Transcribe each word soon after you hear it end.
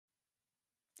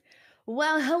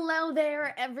Well, hello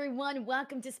there, everyone.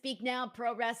 Welcome to Speak Now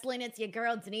Pro Wrestling. It's your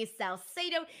girl, Denise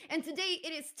Salcedo. And today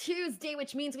it is Tuesday,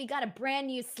 which means we got a brand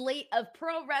new slate of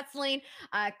pro wrestling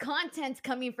content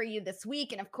coming for you this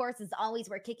week. And of course, as always,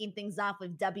 we're kicking things off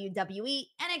with WWE,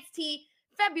 NXT,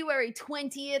 February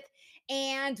 20th.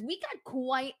 And we got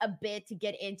quite a bit to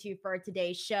get into for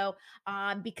today's show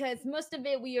because most of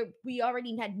it we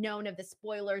already had known of the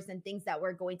spoilers and things that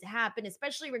were going to happen,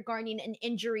 especially regarding an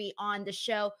injury on the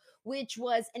show, which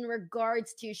was in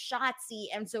regards to Shotzi.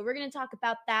 And so we're going to talk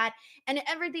about that and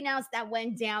everything else that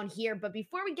went down here. But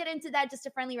before we get into that, just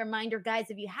a friendly reminder, guys,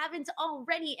 if you haven't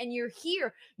already and you're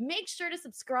here, make sure to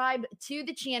subscribe to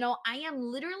the channel. I am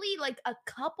literally like a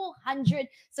couple hundred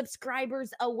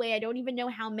subscribers away. I don't even know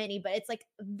how many, but it's like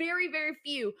very, very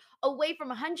few away from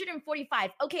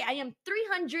 145. Okay, I am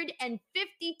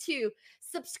 352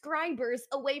 subscribers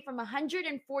away from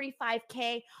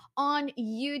 145K on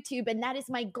YouTube. And that is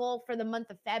my goal for the month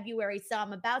of February. So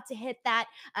I'm about to hit that.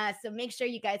 So make sure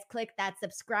you guys click that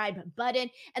subscribe button.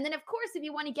 And then, of course, if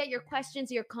you want to get your questions,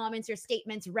 your comments, your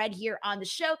statements read here on the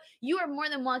show, you are more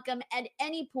than welcome at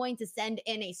any point to send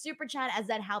in a super chat, as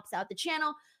that helps out the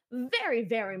channel very,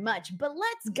 very much. But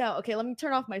let's go. Okay, let me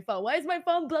turn off my phone. Why is my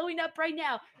phone blowing up right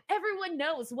now? Everyone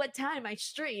knows what time I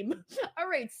stream. All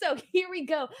right, so here we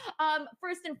go.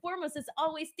 First and foremost, as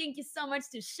always, thank you so much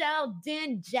to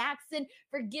Sheldon Jackson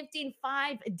for gifting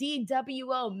 5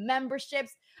 DWO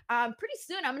memberships. Pretty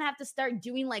soon I'm gonna have to start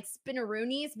doing like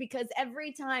spinneroonies, because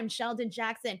every time Sheldon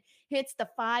Jackson hits the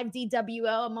 5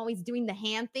 DWO, I'm always doing the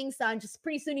hand thing. So I'm just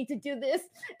pretty soon need to do this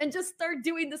and just start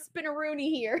doing the spinneroonie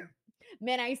here.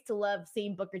 Man, I used to love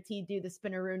seeing Booker T do the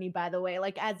spinneroonie, by the way.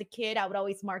 Like, as a kid, I would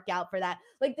always mark out for that.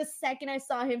 Like, the second I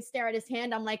saw him stare at his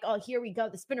hand, I'm like, oh, here we go.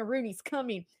 The spinneroonie's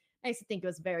coming. I used to think it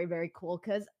was very, very cool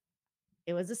because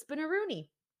it was a spinneroonie.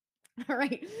 All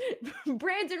right.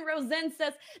 Brandon Rosen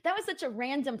says, that was such a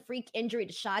random freak injury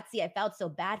to Shotzi. I felt so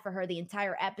bad for her the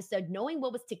entire episode, knowing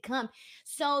what was to come.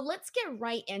 So let's get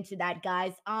right into that,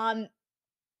 guys.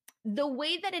 The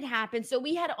way that it happened, so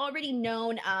we had already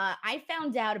known, I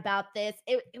found out about this.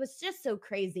 It was just so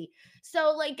crazy.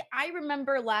 So like, I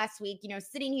remember last week,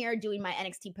 sitting here doing my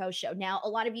NXT post show. Now, a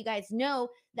lot of you guys know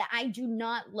that I do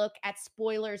not look at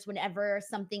spoilers whenever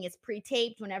something is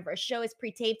pre-taped, whenever a show is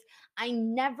pre-taped. I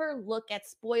never look at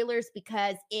spoilers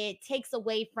because it takes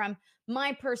away from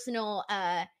my personal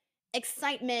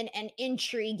excitement and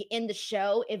intrigue in the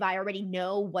show if I already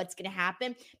know what's going to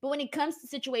happen. But when it comes to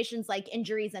situations like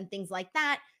injuries and things like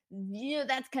that,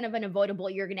 that's kind of unavoidable.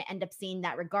 You're going to end up seeing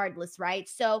that regardless, right?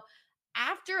 So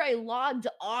after I logged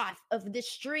off of the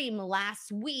stream last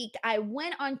week, I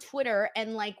went on Twitter,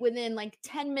 and like within like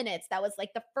 10 minutes, that was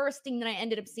like the first thing that I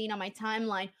ended up seeing on my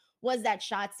timeline was that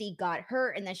Shotzi got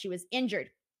hurt and that she was injured.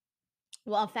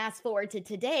 Well, fast forward to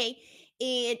today,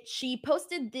 she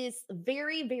posted this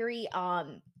very, very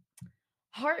heartfelt.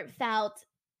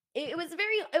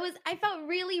 I felt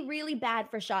really, really bad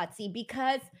for Shotzi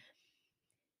because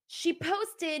she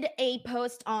posted a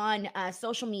post on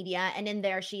social media, and in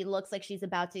there she looks like she's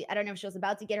about to, I don't know if she was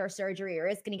about to get her surgery or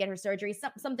is going to get her surgery,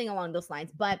 something along those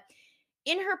lines. But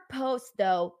in her post,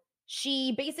 though,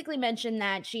 she basically mentioned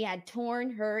that she had torn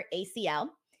her ACL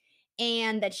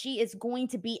and that she is going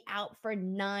to be out for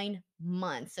 9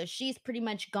 months. So she's pretty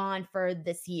much gone for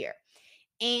this year.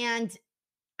 And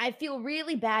I feel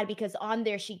really bad because on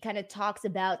there, she kind of talks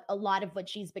about a lot of what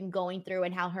she's been going through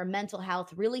and how her mental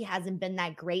health really hasn't been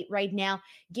that great right now,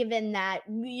 given that,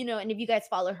 and if you guys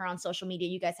follow her on social media,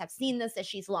 you guys have seen this, that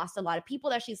she's lost a lot of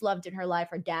people that she's loved in her life.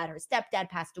 Her dad, her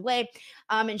stepdad passed away.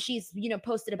 And she's,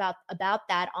 posted about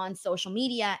that on social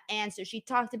media. And so she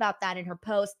talked about that in her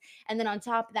post. And then on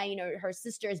top of that, her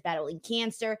sister is battling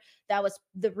cancer. That was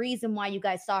the reason why you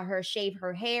guys saw her shave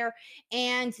her hair.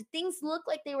 And things look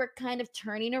like they were kind of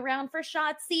turning around for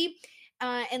Shotzi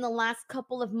in the last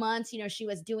couple of months. She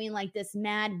was doing like this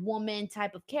mad woman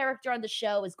type of character on the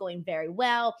show, was going very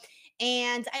well.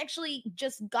 And I actually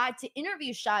just got to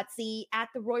interview Shotzi at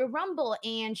the Royal Rumble,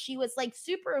 and she was like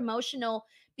super emotional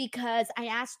because I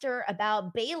asked her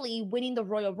about Bayley winning the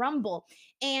Royal Rumble,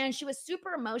 and she was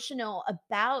super emotional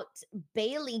about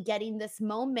Bayley getting this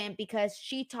moment because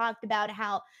she talked about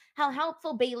how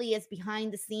helpful Bayley is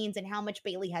behind the scenes and how much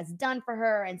Bayley has done for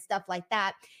her and stuff like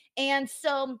that. And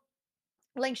so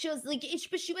like she was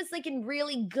like in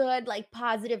really good, like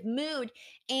positive mood.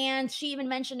 And she even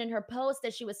mentioned in her post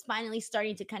that she was finally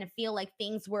starting to kind of feel like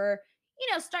things were,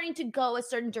 starting to go a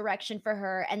certain direction for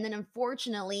her. And then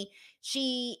unfortunately,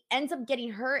 she ends up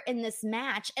getting hurt in this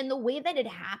match. And the way that it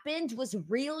happened was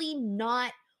really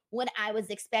not what I was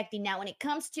expecting. Now, when it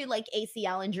comes to like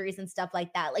ACL injuries and stuff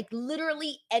like that, like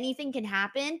literally anything can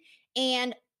happen.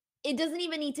 And it doesn't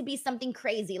even need to be something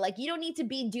crazy. Like, you don't need to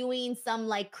be doing some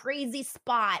like crazy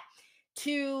spot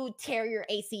to tear your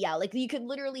ACL. Like, you could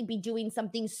literally be doing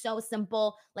something so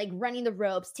simple, like running the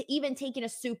ropes, to even taking a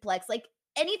suplex. Like,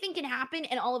 anything can happen,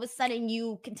 and all of a sudden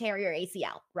you can tear your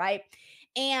ACL, right?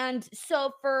 And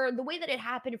so, for the way that it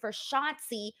happened for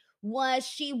Shotzi, was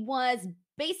she was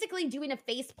basically doing a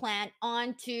face plant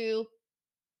onto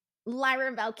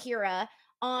Lyra Valkyria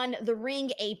on the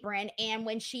ring apron. And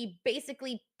when she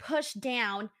basically pushed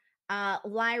down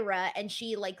Lyra, and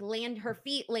she like her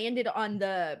feet landed on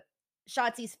the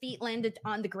Shotzi's feet landed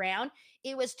on the ground,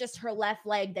 it was just her left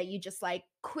leg that you just like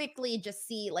quickly just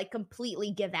see like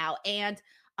completely give out. And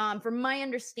from my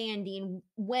understanding,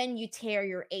 when you tear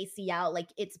your ACL, like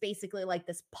it's basically like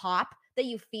this pop that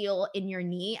you feel in your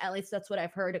knee. At least that's what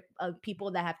I've heard of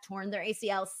people that have torn their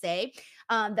ACL say,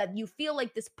 that you feel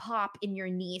like this pop in your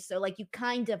knee. So, like, you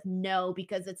kind of know,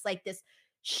 because it's like this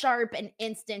sharp and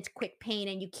instant quick pain,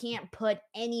 and you can't put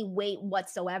any weight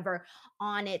whatsoever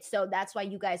on it. So that's why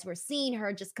you guys were seeing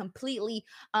her just completely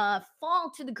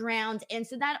fall to the ground. And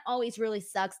so that always really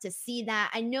sucks to see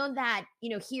that. I know that,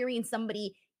 hearing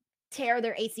somebody tear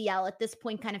their ACL at this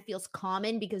point kind of feels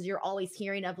common, because you're always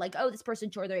hearing of like, oh, this person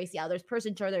tore their ACL, this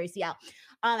person tore their ACL.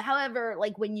 However,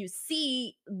 like when you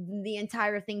see the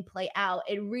entire thing play out,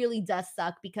 it really does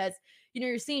suck, because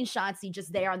you're seeing Shotzi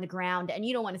just there on the ground, and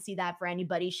you don't want to see that for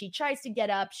anybody. She tries to get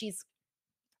up, she's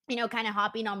kind of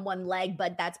hopping on one leg,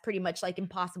 but that's pretty much like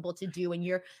impossible to do when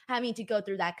you're having to go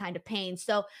through that kind of pain.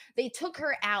 So they took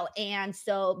her out. And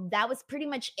so that was pretty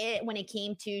much it when it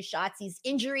came to Shotzi's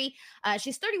injury.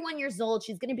 She's 31 years old.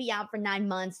 She's going to be out for 9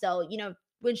 months. So,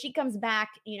 when she comes back,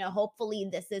 hopefully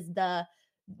this is the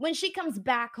when she comes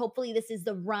back, hopefully this is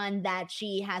the run that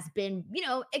she has been,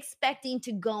 expecting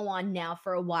to go on now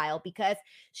for a while, because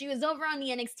she was over on the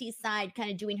NXT side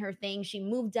kind of doing her thing. She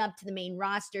moved up to the main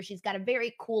roster. She's got a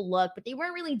very cool look, but they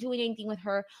weren't really doing anything with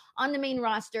her on the main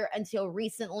roster until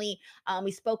recently.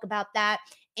 We spoke about that.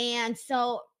 And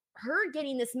so her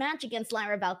getting this match against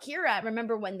Lyra Valkyria, I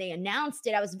remember when they announced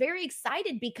it, I was very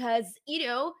excited, because,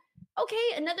 okay,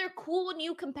 another cool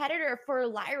new competitor for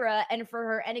Lyra and for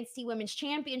her NXT Women's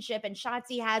Championship. And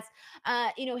Shotzi has,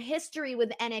 history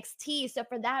with NXT. So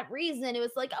for that reason, it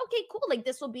was like, okay, cool. Like,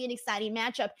 this will be an exciting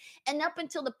matchup. And up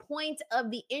until the point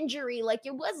of the injury, like,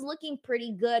 it was looking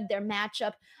pretty good, their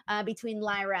matchup between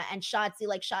Lyra and Shotzi.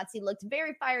 Like, Shotzi looked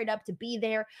very fired up to be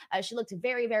there. She looked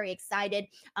very, very excited.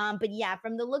 But yeah,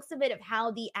 from the looks of it, of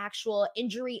how the actual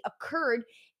injury occurred,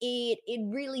 it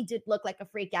really did look like a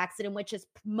freak accident, which is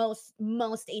most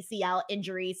ACL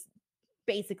injuries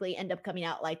basically end up coming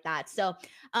out like that. So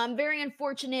very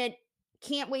unfortunate.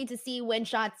 Can't wait to see when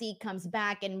Shotzi comes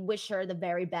back, and wish her the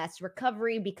very best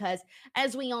recovery, because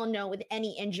as we all know, with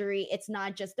any injury, it's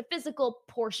not just the physical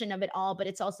portion of it all, but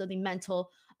it's also the mental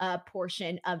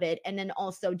portion of it. And then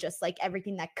also just like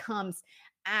everything that comes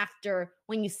after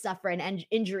when you suffer an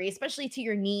injury, especially to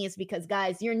your knees, because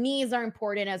guys, your knees are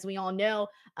important, as we all know.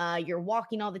 You're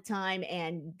walking all the time,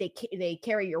 and they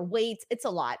carry your weight. It's a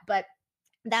lot, but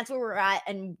that's where we're at,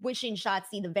 and wishing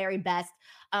Shotzi the very best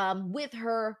with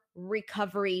her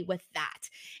recovery with that.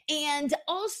 And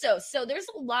also, so there's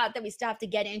a lot that we still have to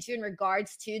get into in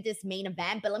regards to this main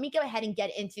event, but let me go ahead and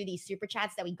get into these super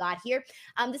chats that we got here.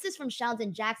 This is from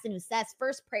Sheldon Jackson, who says,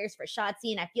 first, prayers for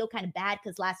Shotzi. And I feel kind of bad,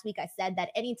 because last week I said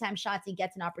that anytime Shotzi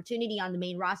gets an opportunity on the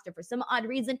main roster, for some odd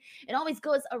reason, it always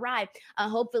goes awry.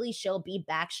 Hopefully she'll be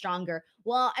back stronger.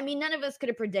 Well, I mean, none of us could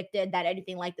have predicted that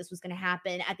anything like this was going to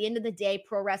happen. At the end of the day,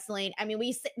 pro wrestling, I mean,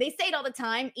 they say it all the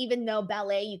time, even though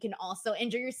ballet, you can also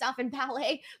injure yourself in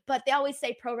ballet, but they always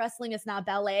say pro wrestling is not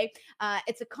ballet.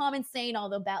 It's a common saying,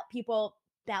 although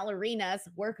ballerinas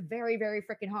work very, very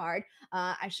freaking hard.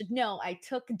 I should know, I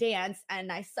took dance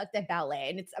and I sucked at ballet,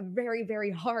 and it's a very,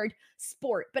 very hard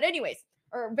sport. But anyways,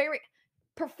 or very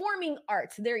performing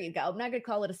art. There you go. I'm not gonna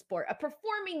call it a sport, a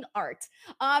performing art.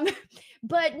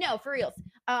 But no, for reals.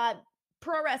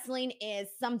 Pro wrestling is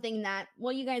something that,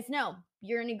 well, you guys know,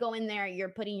 you're gonna go in there, you're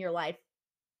putting your life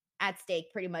at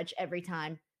stake pretty much every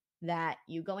time that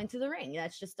you go into the ring.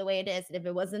 That's just the way it is. And if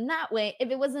it wasn't that way,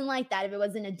 if it wasn't like that, if it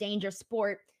wasn't a dangerous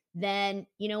sport, then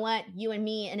you know what? You and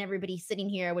me and everybody sitting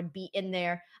here would be in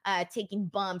there taking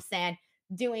bumps and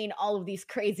doing all of these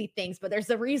crazy things. But there's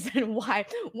a reason why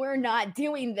we're not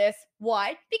doing this.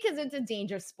 Why? Because it's a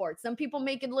dangerous sport. Some people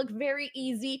make it look very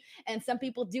easy, and some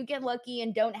people do get lucky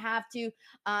and don't have to,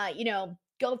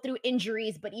 go through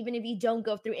injuries. But even if you don't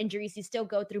go through injuries, you still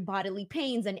go through bodily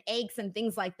pains and aches and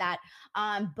things like that.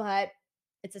 But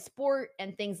It's a sport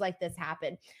and things like this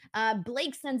happen.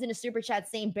 Blake sends in a super chat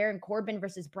saying Baron Corbin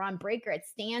versus Braun Breaker at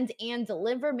Stand and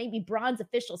Deliver, maybe Braun's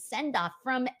official send-off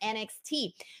from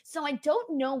NXT. So I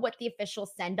don't know what the official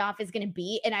send-off is going to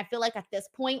be. And I feel like at this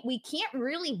point, we can't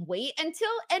really wait until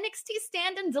NXT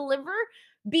Stand and Deliver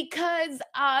because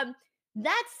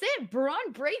that's it.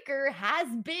 Braun Breaker has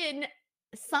been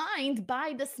signed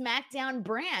by the SmackDown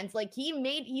brand. Like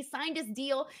he signed his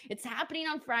deal. It's happening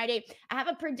on Friday. I have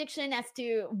a prediction as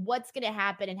to what's going to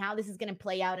happen and how this is going to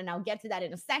play out, and I'll get to that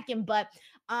in a second. But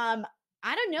I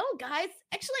don't know, guys.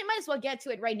 Actually, I might as well get to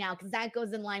it right now because that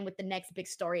goes in line with the next big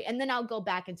story, and then I'll go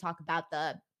back and talk about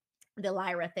the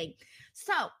Lyra thing.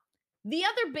 So the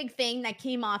other big thing that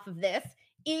came off of this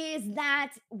is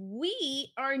that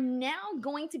we are now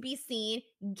going to be seeing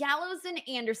Gallows and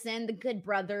Anderson, the Good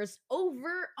Brothers,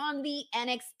 over on the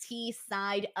NXT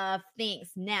side of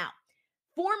things. Now,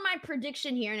 for my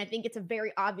prediction here, and I think it's a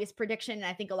very obvious prediction, and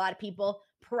I think a lot of people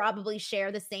probably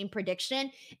share the same prediction,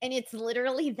 and it's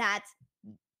literally that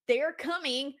they're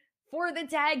coming for the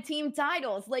tag team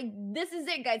titles. Like, this is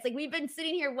it, guys. Like, we've been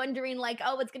sitting here wondering, like,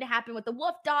 oh, what's going to happen with the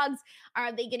Wolf Dogs?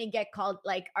 Are they going to get called?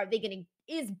 Like,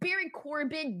 is Baron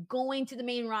Corbin going to the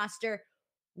main roster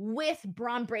with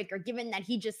Braun Breaker, given that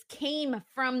he just came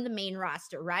from the main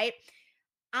roster, right?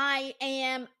 I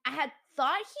had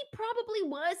thought he probably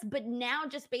was, but now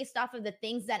just based off of the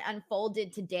things that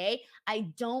unfolded today,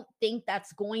 I don't think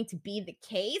that's going to be the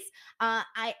case.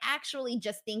 I actually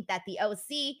just think that the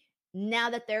OC, now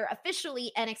that they're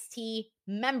officially NXT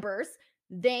members,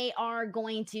 they are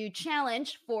going to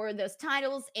challenge for those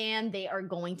titles and they are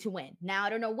going to win. Now, I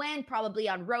don't know when, probably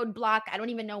on Roadblock. I don't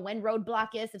even know when Roadblock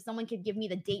is. If someone could give me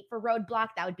the date for Roadblock,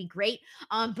 that would be great.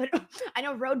 But I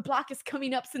know Roadblock is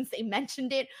coming up since they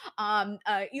mentioned it.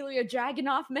 Ilya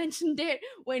Dragunov mentioned it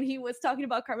when he was talking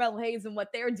about Carmelo Hayes and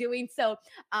what they're doing. So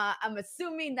I'm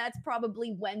assuming that's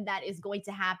probably when that is going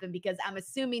to happen because I'm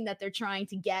assuming that they're trying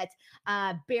to get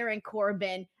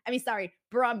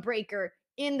Braun Breaker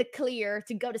in the clear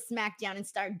to go to SmackDown and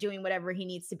start doing whatever he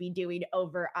needs to be doing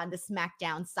over on the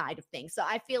SmackDown side of things. So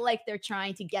I feel like they're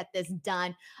trying to get this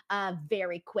done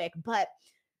very quick. But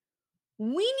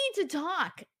we need to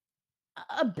talk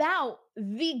about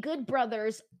the Good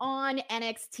Brothers on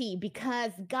NXT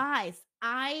because, guys,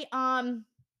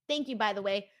 thank you, by the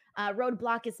way.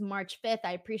 Roadblock is March 5th.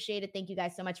 I appreciate it. Thank you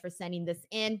guys so much for sending this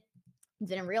in.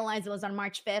 Didn't realize it was on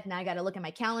March 5th. Now I got to look at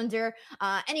my calendar.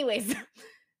 Anyways,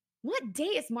 what day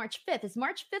is March 5th? Is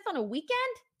March 5th on a weekend?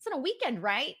 It's on a weekend,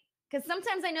 right? Because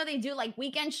sometimes I know they do like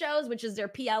weekend shows, which is their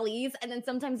PLEs. And then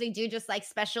sometimes they do just like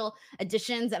special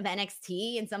editions of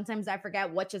NXT. And sometimes I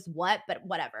forget what is what, but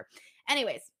whatever.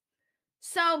 Anyways,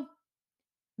 so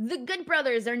the Good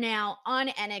Brothers are now on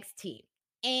NXT.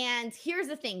 And here's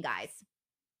the thing, guys.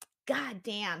 God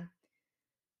damn.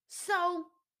 So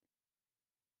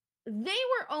they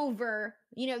were over,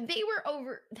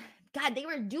 God, they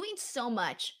were doing so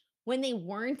much when they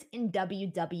weren't in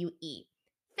WWE.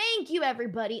 Thank you,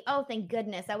 everybody. Oh, thank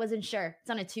goodness. I wasn't sure.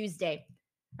 It's on a Tuesday.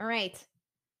 All right.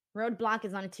 Roadblock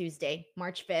is on a Tuesday,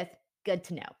 March 5th. Good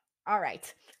to know. All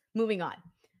right. Moving on.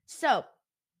 So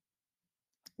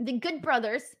the Good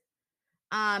Brothers,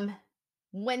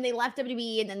 when they left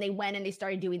WWE and then they went and they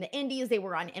started doing the indies, they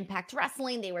were on Impact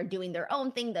Wrestling. They were doing their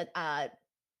own thing that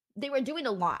they were doing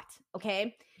a lot.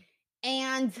 Okay.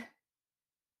 And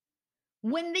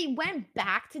when they went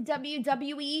back to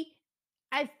WWE,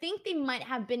 I think they might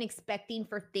have been expecting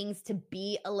for things to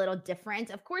be a little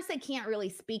different. Of course, I can't really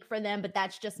speak for them, but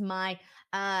that's just my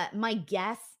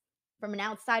guess from an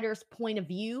outsider's point of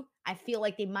view. I feel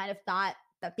like they might have thought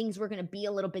that things were going to be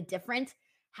a little bit different.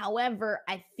 However,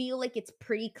 I feel like it's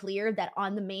pretty clear that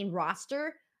on the main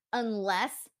roster,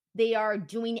 unless they are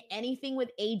doing anything with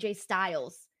AJ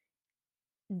Styles,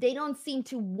 they don't seem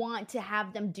to want to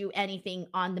have them do anything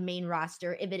on the main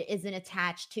roster if it isn't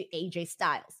attached to AJ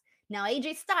Styles. Now,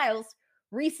 AJ Styles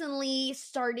recently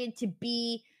started to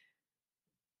be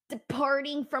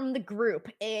departing from the group.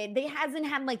 They hasn't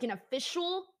had like an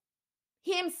official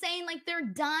him saying like they're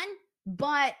done,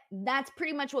 but that's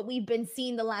pretty much what we've been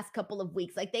seeing the last couple of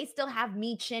weeks. Like they still have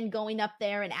Michin going up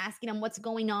there and asking him what's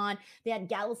going on. They had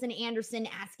Gallows and Anderson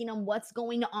asking him what's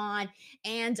going on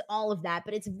and all of that.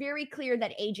 But it's very clear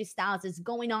that AJ Styles is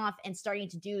going off and starting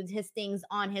to do his things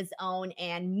on his own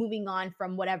and moving on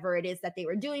from whatever it is that they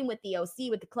were doing with the OC,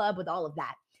 with the club, with all of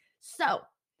that. So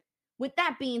with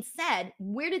that being said,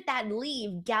 where did that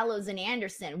leave Gallows and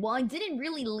Anderson? Well, it didn't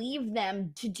really leave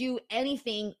them to do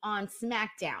anything on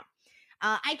SmackDown.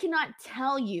 I cannot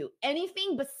tell you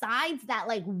anything besides that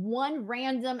like one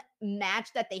random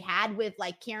match that they had with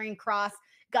like Karrion Kross.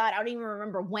 God, I don't even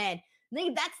remember when.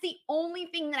 That's the only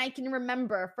thing that I can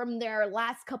remember from their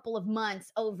last couple of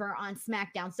months over on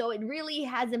SmackDown. So it really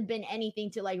hasn't been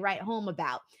anything to like write home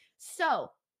about. So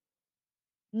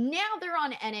now they're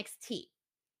on NXT.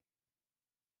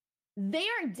 They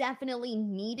are definitely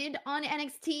needed on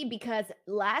NXT because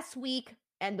last week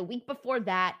and the week before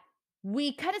that,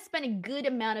 we kind of spent a good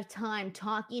amount of time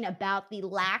talking about the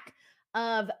lack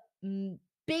of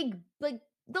big, like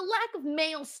the lack of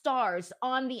male stars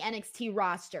on the NXT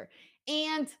roster.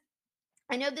 And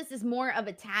I know this is more of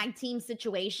a tag team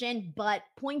situation, but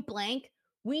point blank,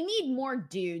 we need more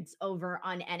dudes over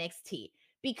on NXT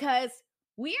because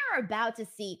we are about to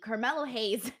see Carmelo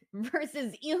Hayes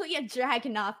versus Ilya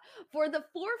Dragunov for the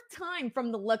fourth time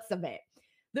from the looks of it.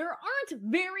 There aren't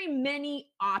very many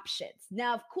options.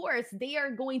 Now, of course, they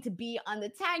are going to be on the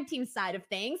tag team side of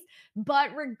things,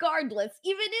 but regardless,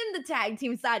 even in the tag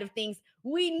team side of things,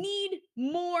 we need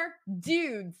more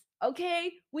dudes.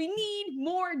 Okay, we need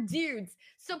more dudes.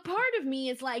 So part of me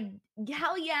is like,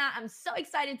 hell yeah, I'm so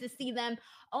excited to see them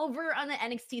over on the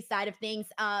NXT side of things.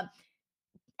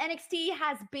 NXT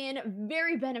has been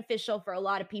very beneficial for a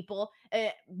lot of people,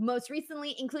 most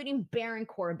recently, including Baron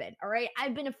Corbin. All right.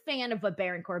 I've been a fan of what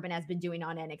Baron Corbin has been doing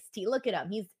on NXT. Look at him.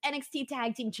 He's NXT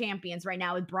Tag Team Champions right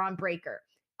now with Braun Breaker.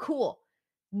 Cool.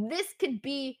 This could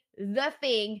be the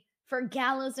thing for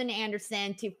Gallows and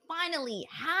Anderson to finally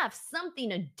have something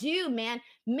to do, man.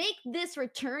 Make this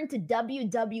return to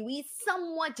WWE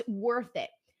somewhat worth it.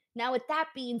 Now, with that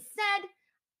being said,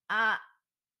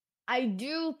 I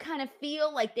do kind of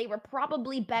feel like they were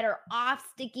probably better off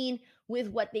sticking with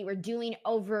what they were doing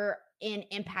over in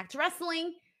Impact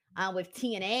Wrestling with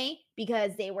TNA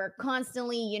because they were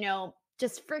constantly,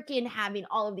 just freaking having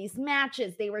all of these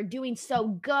matches. They were doing so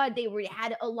good.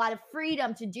 Had a lot of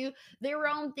freedom to do their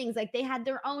own things. Like they had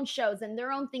their own shows and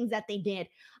their own things that they did.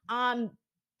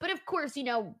 But of course,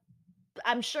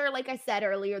 I'm sure, like I said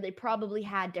earlier, they probably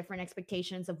had different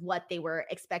expectations of what they were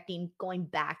expecting going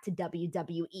back to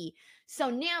WWE. So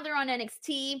now they're on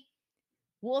NXT.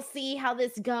 We'll see how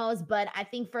this goes, but I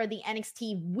think for the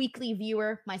NXT weekly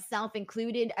viewer, myself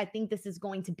included, I think this is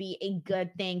going to be a good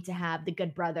thing to have the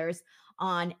Good Brothers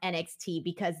on NXT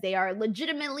because they are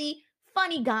legitimately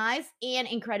funny guys and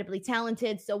incredibly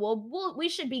talented. So we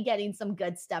should be getting some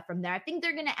good stuff from there. I think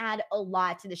they're going to add a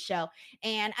lot to the show,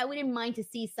 and I wouldn't mind to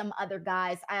see some other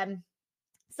guys.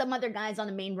 Some other guys on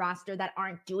the main roster that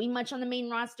aren't doing much on the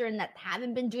main roster and that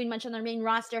haven't been doing much on their main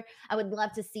roster, I would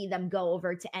love to see them go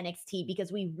over to NXT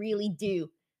because we really do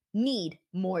need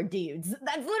more dudes.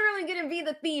 That's literally going to be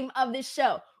the theme of this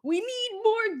show. We need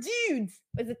more dudes.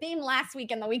 It was the theme last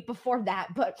week and the week before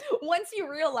that. But once you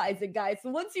realize it, guys,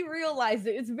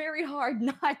 it's very hard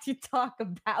not to talk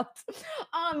about.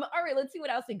 All right, let's see what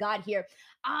else we got here.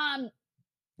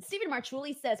 Stephen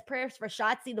Marchuli says prayers for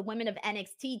Shotzi, the women of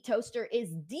NXT. Toaster is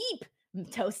deep.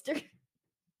 Toaster.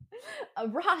 A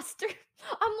roster.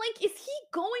 I'm like, is he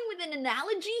going with an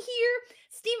analogy here?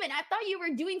 Steven, I thought you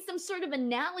were doing some sort of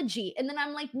analogy. And then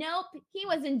I'm like, nope, he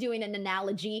wasn't doing an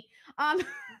analogy. The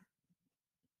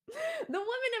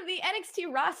women of the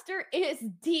NXT roster is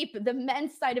deep. The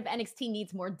men's side of NXT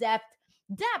needs more depth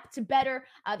to better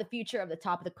the future of the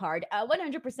top of the card.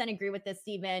 100% agree with this,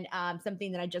 Steven.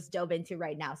 Something that I just dove into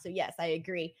right now. So yes, I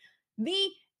agree. The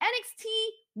NXT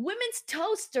women's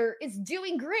toaster is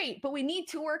doing great, but we need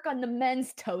to work on the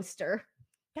men's toaster.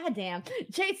 Goddamn.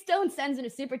 Jay Stone sends in a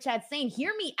super chat saying,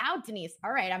 hear me out, Denise.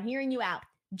 All right, I'm hearing you out.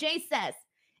 Jay says,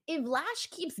 if Lash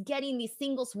keeps getting these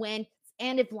singles win,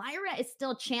 and if Lyra is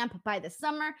still champ by the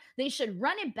summer, they should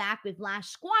run it back with Lash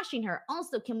squashing her.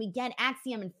 Also, can we get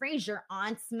Axiom and Frazier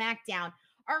on SmackDown?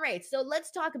 All right, so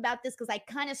let's talk about this because I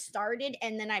kind of started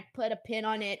and then I put a pin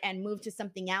on it and moved to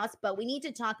something else. But we need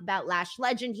to talk about Lash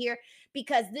Legend here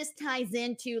because this ties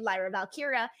into Lyra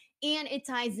Valkyria and it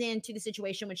ties into the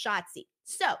situation with Shotzi.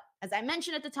 So, as I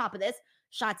mentioned at the top of this,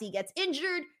 Shotzi gets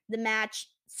injured, the match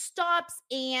stops,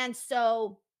 and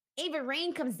so Ava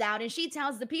Raine comes out and she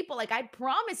tells the people, like, I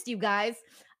promised you guys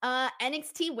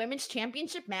NXT Women's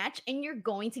Championship match and you're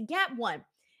going to get one.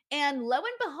 And lo and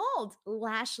behold,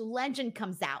 Lash Legend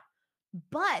comes out.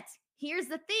 But here's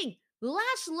the thing.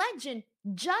 Lash Legend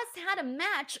just had a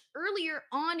match earlier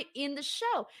on in the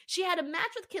show. She had a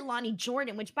match with Kehlani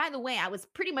Jordan, which, by the way, I was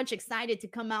pretty much excited to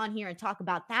come on here and talk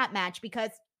about that match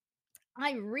because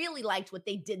I really liked what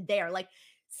they did there. Like,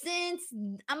 since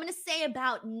I'm going to say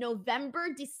about November,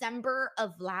 December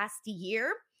of last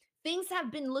year, things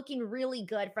have been looking really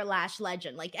good for Lash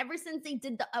Legend. Like ever since they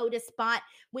did the Otis spot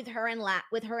with her and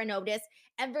Otis,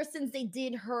 ever since they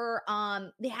did her,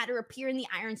 they had her appear in the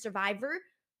Iron Survivor.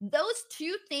 Those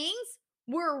two things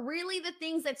were really the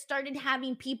things that started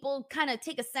having people kind of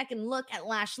take a second look at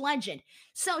Lash Legend.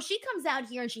 So she comes out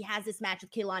here and she has this match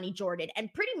with Kehlani Jordan,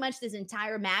 and pretty much this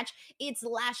entire match, it's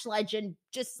Lash Legend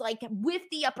just like with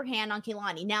the upper hand on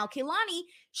Kehlani. Now, Kehlani,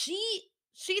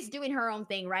 she's doing her own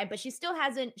thing, right? But she's so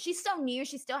new,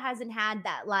 she still hasn't had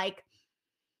that like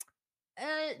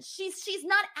she's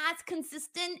not as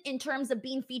consistent in terms of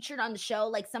being featured on the show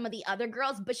like some of the other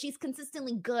girls, but she's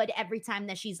consistently good every time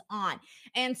that she's on.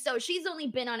 And so she's only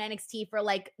been on NXT for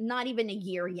like not even a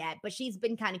year yet, but she's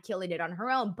been kind of killing it on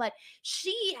her own. But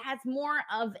she has more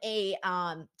of a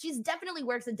she's definitely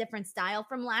works a different style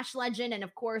from Lash Legend. And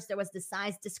of course, there was the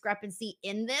size discrepancy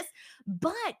in this,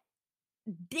 but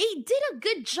they did a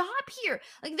good job here.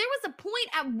 Like there was a point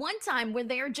at one time where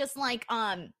they're just like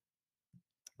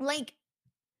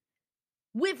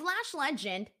with Lash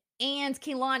Legend and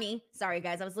Kehlani, sorry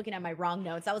guys, I was looking at my wrong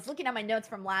notes. I was looking at my notes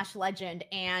from Lash Legend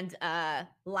and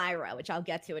Lyra, which I'll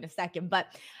get to in a second. But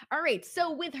all right,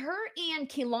 so with her and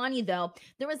Kehlani though,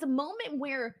 there was a moment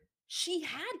where she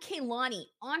had Kehlani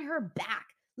on her back,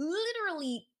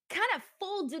 literally kind of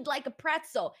folded like a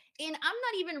pretzel. And I'm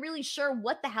not even really sure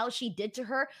what the hell she did to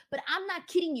her, but I'm not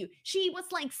kidding you. She was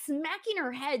like smacking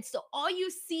her head. So all you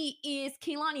see is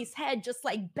Kehlani's head just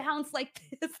like bounce like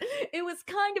this. It was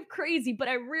kind of crazy, but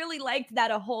I really liked that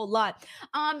a whole lot.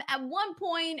 At one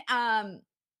point,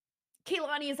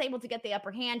 Kehlani is able to get the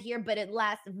upper hand here, but it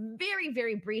lasts very,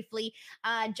 very briefly.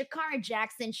 Jakara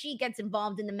Jackson, she gets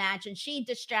involved in the match and she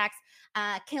distracts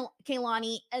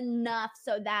Kehlani enough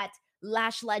so that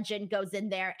Lash Legend goes in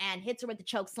there and hits her with the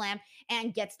choke slam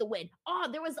and gets the win. Oh,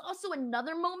 there was also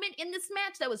another moment in this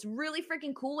match that was really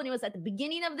freaking cool, and it was at the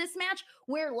beginning of this match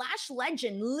where Lash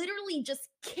Legend literally just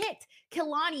kicked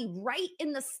Kehlani right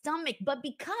in the stomach. But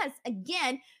because,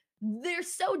 again, they're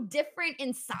so different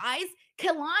in size,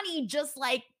 Kehlani just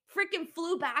like freaking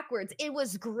flew backwards. It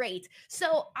was great.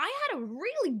 So I had a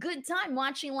really good time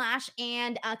watching Lash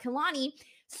and Kehlani.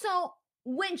 So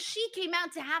when she came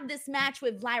out to have this match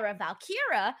with Lyra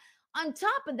Valkyria, on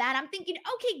top of that, I'm thinking,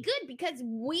 okay, good, because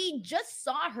we just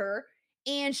saw her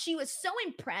and she was so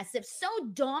impressive, so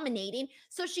dominating.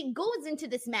 So she goes into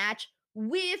this match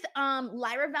with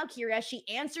Lyra Valkyria. She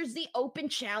answers the open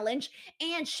challenge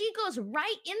and she goes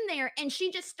right in there and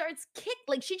she just starts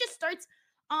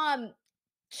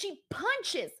she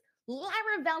punches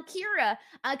Lyra Valkyria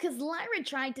because Lyra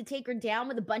tried to take her down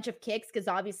with a bunch of kicks because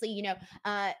obviously,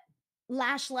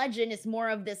 Lash Legend is more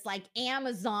of this like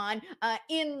Amazon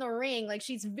in the ring. Like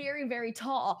she's very, very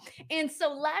tall. And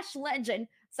so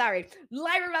Lyra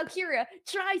Valkyria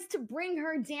tries to bring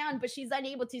her down, but she's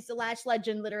unable to. So Lash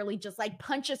Legend literally just like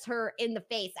punches her in the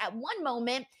face. At one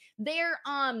moment, there,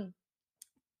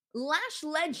 Lash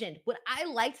Legend, what I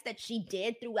liked that she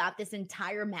did throughout this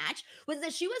entire match was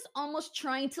that she was almost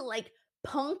trying to like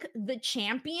punk the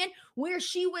champion, where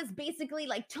she was basically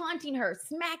like taunting her,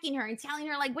 smacking her, and telling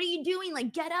her, like, what are you doing?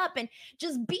 Like, get up, and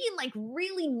just being like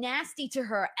really nasty to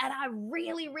her. And I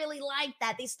really, really liked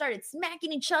that. They started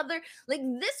smacking each other. Like,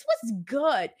 this was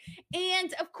good.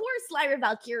 And of course, Lyra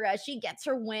Valkyria, she gets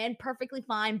her win perfectly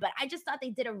fine. But I just thought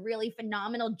they did a really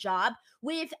phenomenal job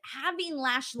with having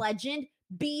Lash Legend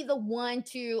be the one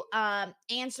to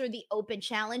answer the open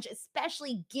challenge,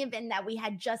 especially given that we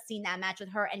had just seen that match with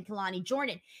her and Kehlani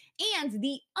Jordan. And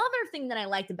the other thing that I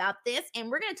liked about this, and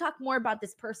we're going to talk more about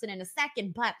this person in a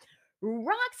second, but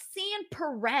Roxanne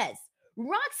Perez.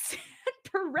 Roxanne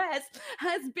Perez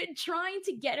has been trying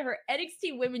to get her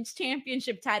NXT Women's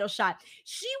Championship title shot.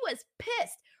 She was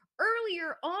pissed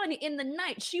earlier on in the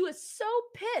night. She was so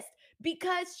pissed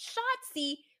because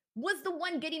Shotzi was the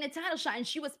one getting a title shot, and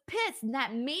she was pissed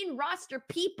that main roster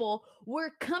people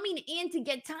were coming in to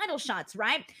get title shots,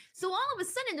 right? So all of a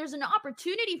sudden there's an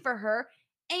opportunity for her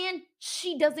and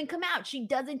she doesn't come out. She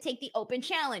doesn't take the open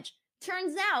challenge.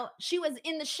 Turns out she was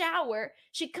in the shower.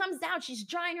 She comes out, she's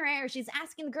drying her hair, she's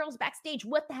asking the girls backstage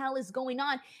what the hell is going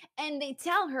on, and they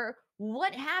tell her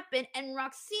what happened, and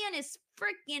Roxanne is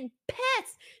freaking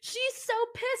pissed. She's so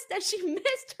pissed that she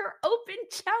missed her open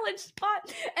challenge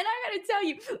spot. And I gotta tell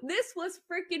you, this was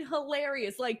freaking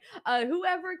hilarious. Like,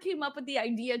 whoever came up with the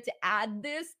idea to add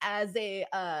this as a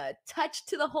touch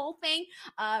to the whole thing,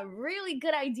 really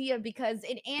good idea, because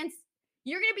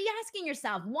you're going to be asking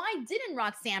yourself, why didn't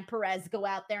Roxanne Perez go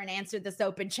out there and answer this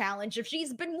open challenge if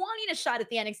she's been wanting a shot at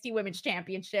the NXT Women's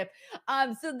Championship?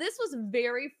 So this was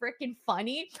very freaking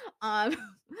funny. I'm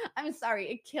sorry,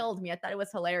 it killed me. I thought it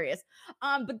was hilarious.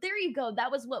 But there you go.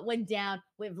 That was what went down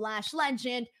with Lash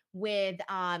Legend, with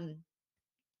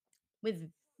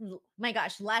my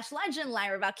gosh, Lash Legend,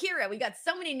 Lyra Valkyria. We got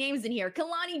so many names in here.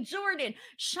 Kalani Jordan,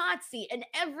 Shotzi, and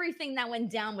everything that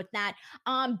went down with that.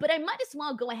 But I might as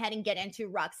well go ahead and get into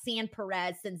Roxanne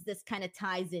Perez since this kind of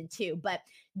ties in too. But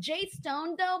Jade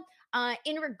Stone, though,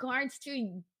 in regards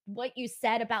to what you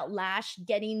said about Lash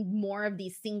getting more of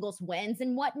these singles wins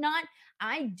and whatnot,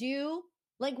 I do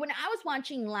like when I was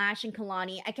watching Lash and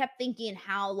Kalani, I kept thinking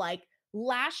how like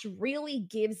Lash really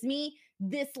gives me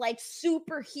this like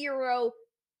superhero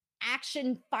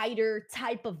action fighter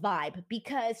type of vibe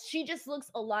because she just looks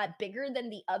a lot bigger than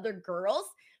the other girls,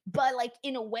 but like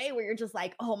in a way where you're just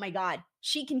like, oh my God,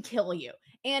 she can kill you.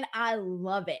 And I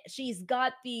love it. She's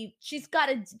got the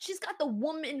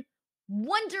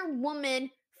Wonder Woman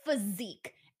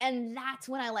physique. And that's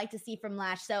what I like to see from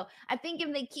Lash. So I think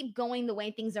if they keep going the way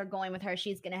things are going with her,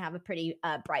 she's going to have a pretty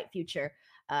bright future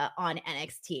on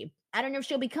NXT. I don't know if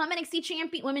she'll become NXT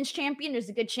champion, women's champion. There's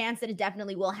a good chance that it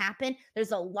definitely will happen.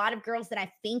 There's a lot of girls that I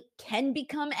think can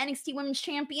become NXT women's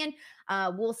champion.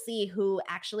 We'll see who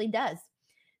actually does.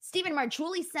 Stephen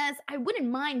Marchuli says, I wouldn't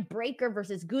mind Breaker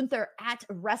versus Gunther at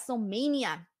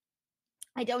WrestleMania.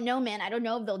 I don't know, man. I don't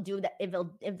know if they'll do that,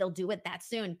 if they'll do it that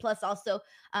soon. Plus, also,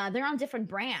 they're on different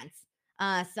brands.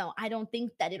 So I don't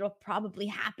think that it'll probably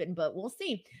happen, but we'll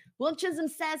see. Will Chisholm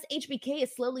says HBK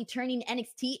is slowly turning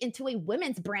NXT into a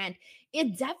women's brand.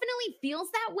 It definitely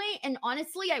feels that way. And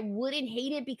honestly, I wouldn't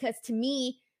hate it because to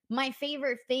me, my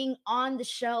favorite thing on the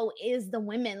show is the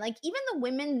women. Like even the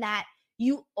women that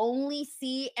you only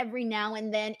see every now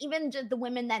and then, even just the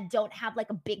women that don't have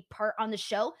like a big part on the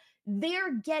show,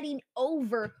 they're getting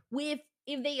over with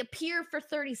if they appear for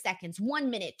 30 seconds,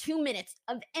 1 minute, 2 minutes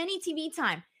of any TV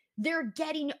time. They're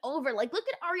getting over. Like, look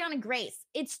at Ariana Grace.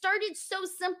 It started so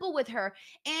simple with her,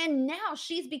 and now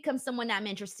she's become someone I'm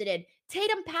interested in.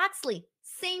 Tatum Paxley,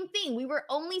 same thing. We were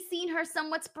only seeing her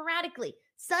somewhat sporadically.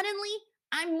 Suddenly,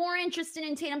 I'm more interested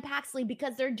in Tatum Paxley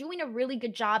because they're doing a really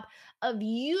good job of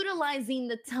utilizing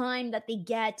the time that they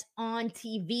get on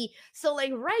TV. So,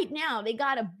 like right now, they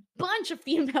got a bunch of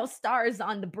female stars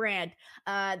on the brand.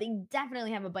 They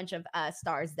definitely have a bunch of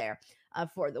stars there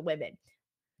for the women.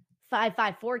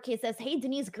 554K says, hey,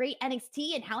 Denise, great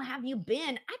NXT, and how have you been?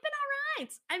 I've been all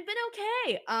right. I've been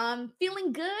okay.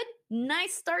 Feeling good.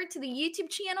 Nice start to the YouTube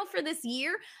channel for this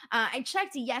year. I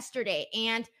checked yesterday,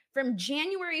 and from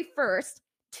January 1st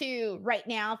to right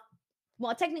now,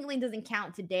 well, technically it doesn't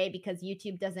count today because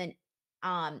YouTube doesn't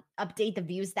update the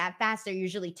views that fast. They're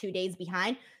usually 2 days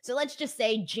behind. So let's just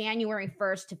say January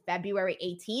 1st to February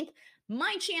 18th,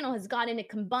 my channel has gotten a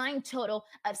combined total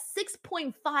of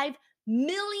 6.5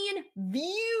 million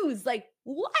views. Like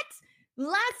what?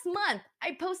 Last month,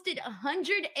 I posted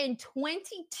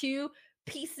 122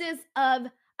 pieces of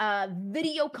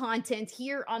video content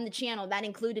here on the channel. That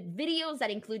included videos,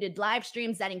 that included live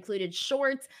streams, that included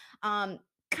shorts. Kind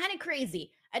of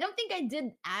crazy. I don't think I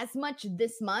did as much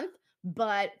this month,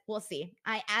 but we'll see.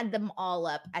 I add them all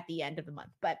up at the end of the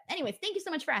month. But anyways, thank you so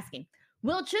much for asking.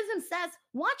 Will Chisholm says,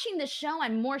 watching the show,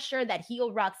 I'm more sure that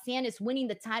heel Roxanne is winning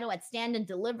the title at Stand and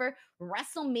Deliver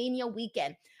WrestleMania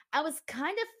weekend. I was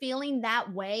kind of feeling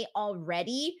that way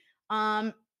already.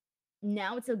 Now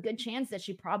it's a good chance that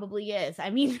she probably is. I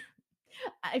mean,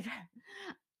 I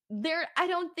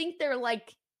don't think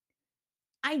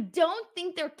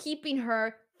they're keeping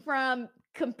her from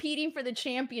competing for the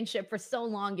championship for so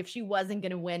long if she wasn't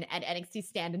going to win at NXT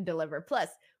Stand and Deliver. Plus,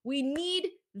 we need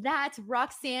that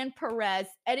Roxanne Perez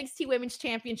NXT Women's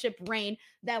Championship reign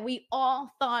that we all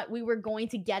thought we were going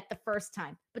to get the first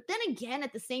time. But then again,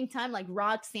 at the same time, like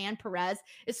Roxanne Perez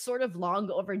is sort of long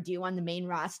overdue on the main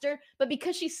roster. But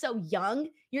because she's so young,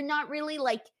 you're not really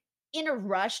like in a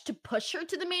rush to push her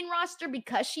to the main roster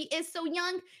because she is so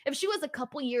young. If she was a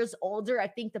couple years older, I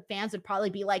think the fans would probably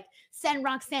be like, send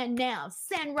Roxanne now,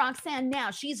 send Roxanne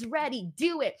now. She's ready,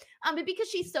 do it. But because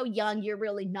she's so young, you're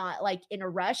really not like in a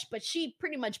rush, but she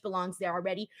pretty much belongs there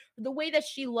already. The way that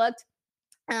she looked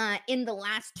in the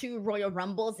last two Royal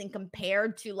Rumbles and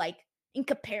in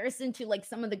comparison to like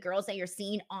some of the girls that you're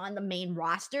seeing on the main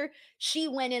roster, she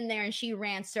went in there and she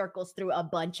ran circles through a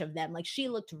bunch of them. Like she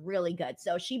looked really good.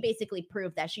 So she basically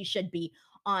proved that she should be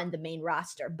on the main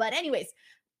roster. But anyways,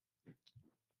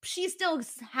 she still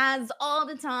has all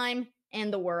the time in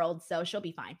the world, so she'll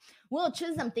be fine. Will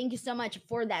Chisholm, thank you so much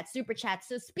for that super chat.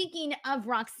 So speaking of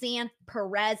Roxanne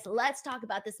Perez, let's talk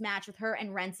about this match with her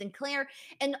and Ren Sinclair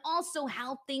and also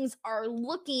how things are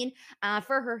looking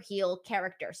for her heel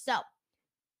character. So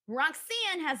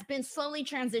Roxanne has been slowly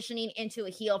transitioning into a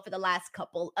heel for the last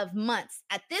couple of months.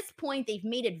 At this point, they've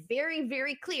made it very,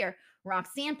 very clear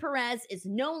Roxanne Perez is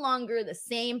no longer the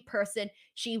same person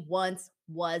she once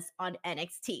was on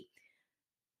NXT.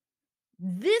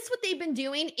 This what they've been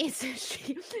doing is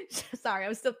sorry, I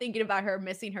was still thinking about her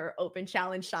missing her open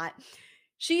challenge shot.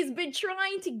 She's been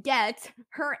trying to get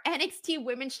her NXT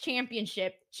Women's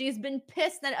Championship. She's been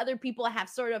pissed that other people have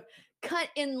sort of cut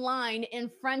in line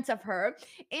in front of her,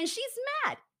 and she's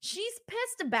mad. She's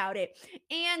pissed about it.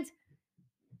 And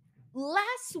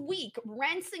last week,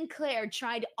 Ren Sinclair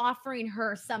tried offering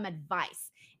her some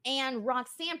advice, and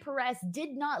Roxanne Perez did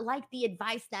not like the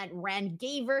advice that Ren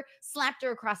gave her, slapped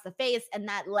her across the face, and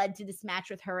that led to this match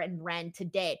with her and Ren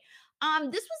today.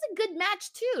 This was a good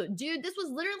match too, dude. This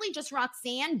was literally just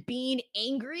Roxanne being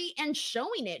angry and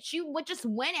showing it. She would just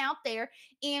went out there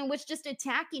and was just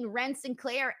attacking Ren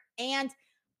Sinclair. And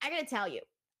I gotta tell you,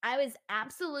 I was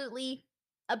absolutely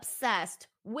obsessed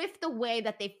with the way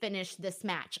that they finished this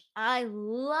match. I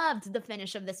loved the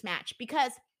finish of this match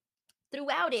because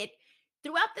throughout it,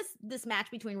 throughout this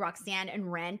match between Roxanne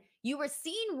and Ren, you were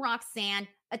seeing Roxanne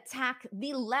attack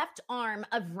the left arm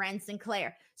of Ren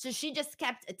Sinclair. So she just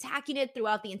kept attacking it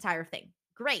throughout the entire thing.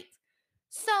 Great.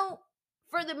 So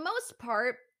for the most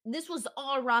part, this was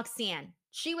all Roxanne.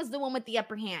 She was the one with the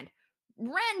upper hand.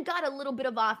 Ren got a little bit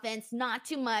of offense, not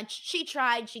too much. She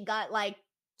tried. She got like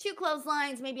 2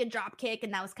 clotheslines, maybe a drop kick,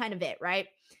 and that was kind of it, right?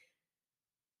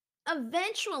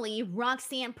 Eventually,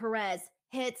 Roxanne Perez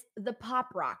hits the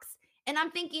Pop Rocks. And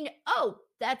I'm thinking, oh,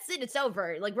 that's it. It's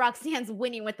over. Like Roxanne's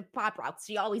winning with the Pop Rocks.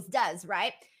 She always does,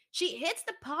 right? She hits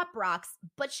the Pop Rocks,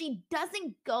 but she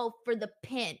doesn't go for the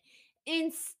pin.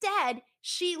 Instead,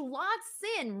 she locks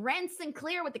in Ren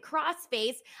Sinclair with the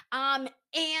crossface. And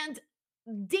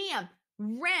damn,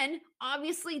 Ren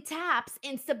obviously taps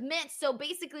and submits. So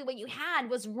basically, what you had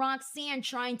was Roxanne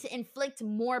trying to inflict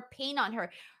more pain on her.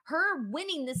 Her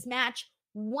winning this match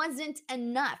wasn't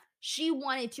enough. She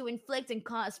wanted to inflict and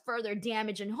cause further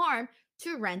damage and harm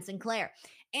to Ren Sinclair.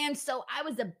 And so I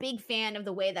was a big fan of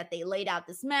the way that they laid out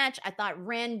this match. I thought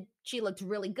Ren, she looked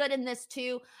really good in this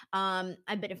too.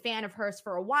 I've been a fan of hers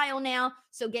for a while now.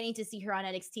 So getting to see her on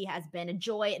NXT has been a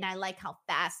joy. And I like how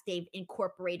fast they've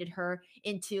incorporated her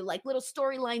into like little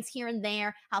storylines here and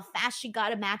there, how fast she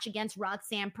got a match against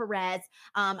Roxanne Perez.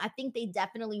 I think they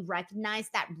definitely recognize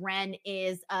that Ren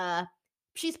is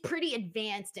she's pretty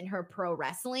advanced in her pro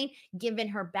wrestling, given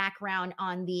her background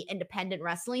on the independent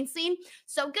wrestling scene.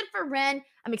 So good for Ren.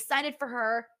 I'm excited for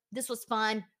her. This was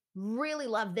fun. Really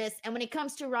love this. And when it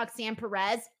comes to Roxanne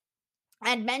Perez, I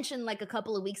had mentioned like a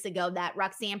couple of weeks ago that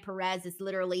Roxanne Perez is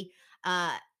literally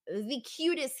the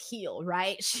cutest heel,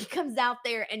 right? She comes out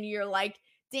there and you're like,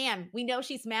 damn, we know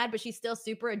she's mad, but she's still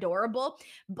super adorable.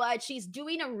 But she's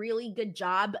doing a really good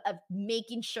job of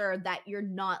making sure that you're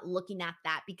not looking at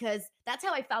that, because that's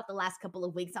how I felt the last couple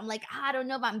of weeks. I'm like, I don't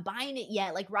know if I'm buying it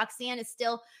yet. Like Roxanne is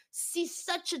still, she's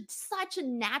such a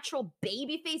natural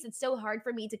baby face. It's so hard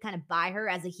for me to kind of buy her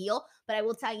as a heel. But I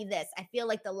will tell you this, I feel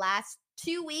like the last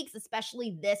 2 weeks,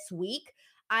 especially this week,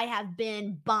 I have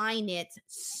been buying it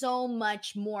so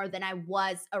much more than I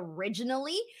was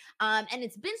originally. And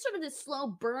it's been sort of this slow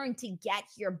burn to get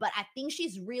here, but I think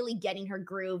she's really getting her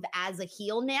groove as a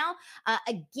heel now.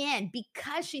 Again,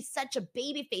 because she's such a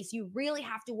baby face, you really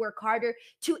have to work harder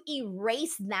to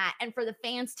erase that and for the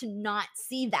fans to not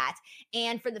see that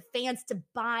and for the fans to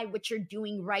buy what you're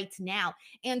doing right now.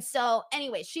 And so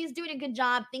anyway, she's doing a good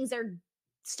job. Things are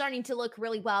starting to look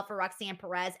really well for Roxanne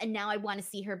Perez. And now I want to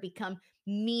see her become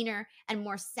meaner and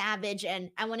more savage. And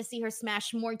I want to see her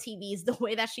smash more TVs the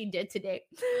way that she did today.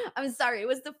 I'm sorry. It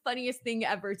was the funniest thing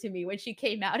ever to me when she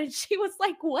came out and she was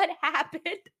like, what happened?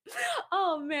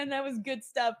 Oh man, that was good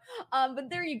stuff. But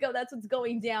there you go. That's what's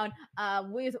going down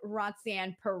with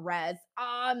Roxanne Perez.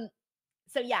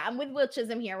 So yeah, I'm with Will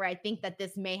Chisholm here, where I think that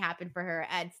this may happen for her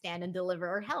at Stand and Deliver,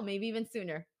 or hell, maybe even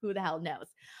sooner. Who the hell knows?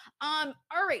 All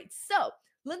right, so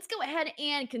let's go ahead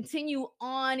and continue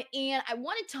on. And I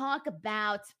want to talk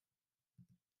about.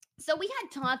 So we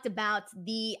had talked about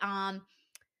the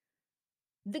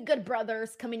Good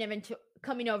Brothers coming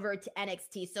over to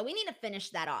NXT. So we need to finish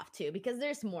that off too, because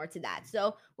there's more to that.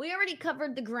 So we already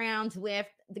covered the ground with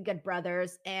the Good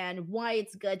Brothers and why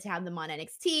it's good to have them on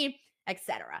NXT,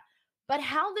 etc. But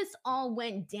how this all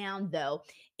went down, though,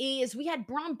 is we had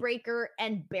Braun Breaker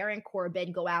and Baron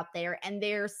Corbin go out there and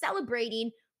they're celebrating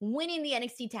winning the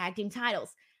NXT Tag Team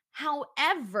titles.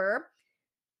 However,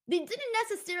 they didn't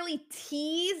necessarily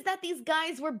tease that these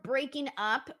guys were breaking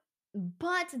up,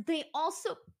 but they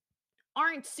also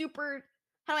aren't super,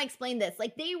 how do I explain this?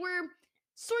 Like they were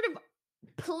sort of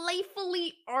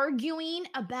playfully arguing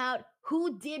about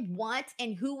who did what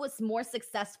and who was more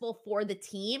successful for the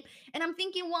team. And I'm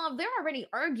thinking, well, if they're already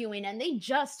arguing and they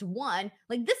just won,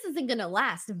 like this isn't going to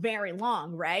last very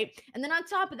long, right? And then on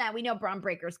top of that, we know Braun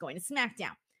Breaker is going to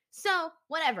SmackDown. So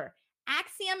whatever.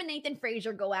 Axiom and Nathan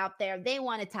Frazier go out there. They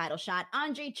want a title shot.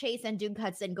 Andre Chase and Duke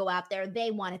Hudson go out there.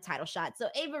 They want a title shot. So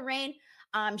Ava Raine,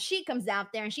 she comes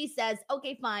out there and she says,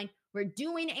 okay, fine. We're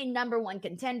doing a number one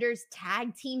contenders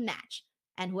tag team match.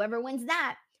 And whoever wins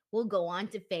that will go on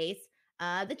to face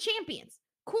the champions.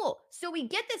 Cool. So we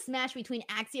get this match between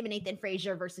Axiom and Nathan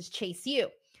Frazier versus Chase U.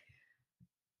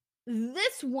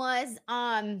 This was,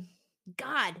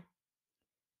 God,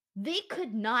 they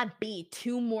could not be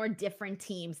two more different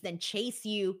teams than Chase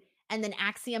U and then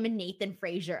Axiom and Nathan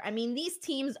Frazier. I mean, these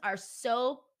teams are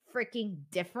so freaking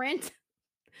different.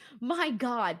 My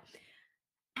God.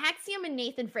 Axiom and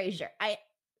Nathan Frazier. I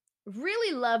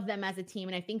really love them as a team,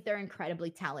 and I think they're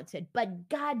incredibly talented. But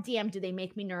goddamn, do they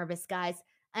make me nervous, guys.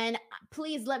 And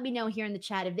please let me know here in the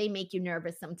chat if they make you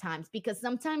nervous sometimes, because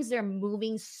sometimes they're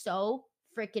moving so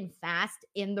freaking fast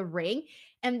in the ring.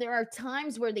 And there are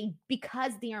times where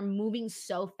because they are moving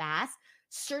so fast,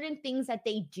 certain things that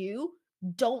they do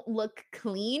don't look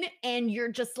clean. And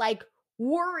you're just like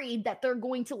worried that they're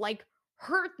going to like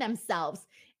hurt themselves.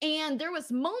 And there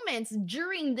was moments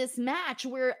during this match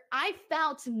where I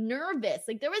felt nervous.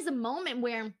 Like there was a moment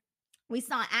where we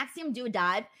saw Axiom do a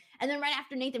dive, and then right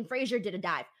after Nathan Frazier did a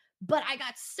dive. But I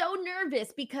got so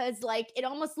nervous because like it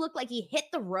almost looked like he hit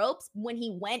the ropes when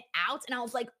he went out. And I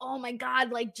was like, oh my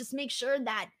God, like just make sure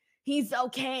that he's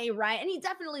okay, right? And he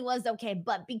definitely was okay.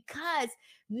 But because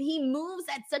he moves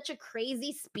at such a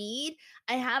crazy speed,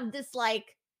 I have this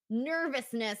like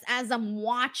nervousness as I'm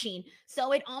watching.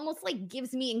 So it almost like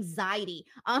gives me anxiety.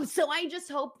 So I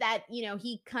just hope that,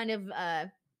 he kind of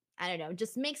I don't know,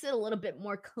 just makes it a little bit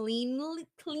more cleaner.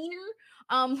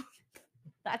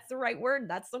 That's the right word.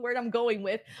 That's the word I'm going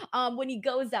with. When he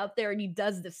goes out there and he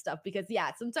does this stuff, because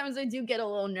yeah, sometimes I do get a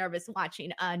little nervous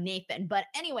watching Nathan. But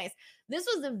anyways, this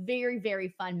was a very,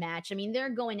 very fun match. I mean, they're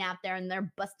going out there and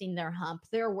they're busting their hump.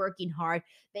 They're working hard.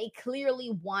 They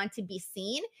clearly want to be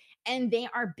seen, and they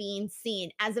are being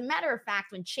seen. As a matter of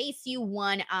fact, when Chase U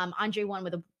won, Andre won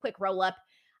with a quick roll up.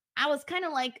 I was kind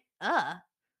of like,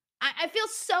 I feel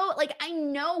so like I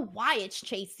know why it's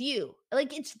Chase U.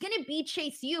 Like it's gonna be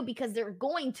Chase U because they're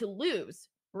going to lose,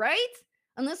 right?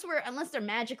 Unless they're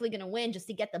magically gonna win just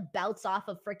to get the belts off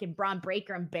of freaking Braun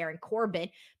Breaker and Baron Corbin.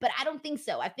 But I don't think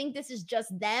so. I think this is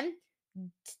just them.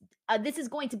 This is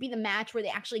going to be the match where they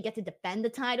actually get to defend the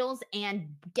titles and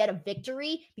get a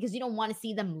victory, because you don't want to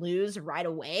see them lose right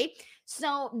away.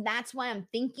 So that's why I'm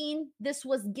thinking this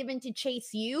was given to Chase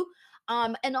U.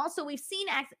 And also we've seen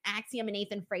Axiom and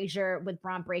Nathan Frazier with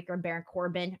Braun Breaker and Baron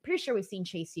Corbin. Pretty sure we've seen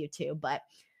Chase U too, but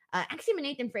Axiom and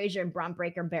Nathan Frazier and Braun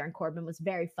Breaker and Baron Corbin was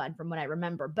very fun from what I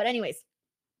remember. But anyways,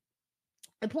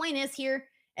 the point is here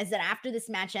is that after this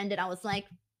match ended, I was like,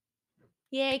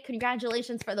 yay,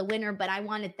 congratulations for the winner, but I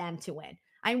wanted them to win.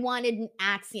 I wanted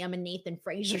Axiom and Nathan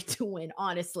Frazier to win,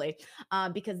 honestly,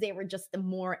 because they were just the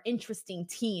more interesting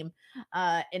team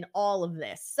in all of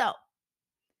this. So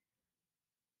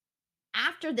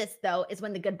after this, though, is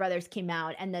when the Good Brothers came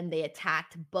out and then they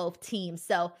attacked both teams.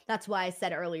 So that's why I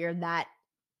said earlier that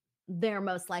they're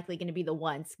most likely going to be the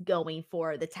ones going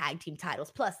for the tag team titles.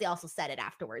 Plus, they also said it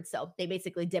afterwards. So they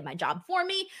basically did my job for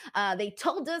me. They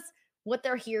told us what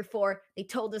they're here for. They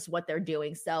told us what they're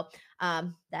doing. So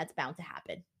that's bound to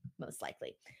happen, most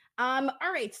likely. All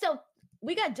right. So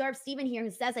we got Darth Steven here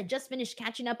who says, I just finished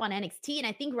catching up on NXT, and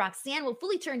I think Roxanne will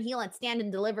fully turn heel and stand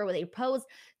and deliver with a pose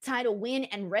title win,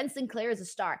 and Ren Sinclair is a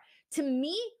star. To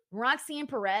me, Roxanne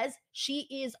Perez, she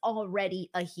is already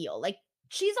a heel. Like,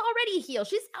 she's already a heel.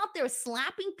 She's out there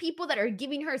slapping people that are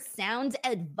giving her sound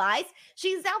advice.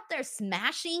 She's out there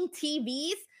smashing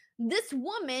TVs. This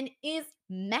woman is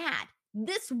mad.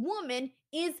 This woman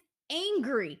is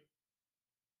angry.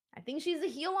 I think she's a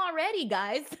heel already,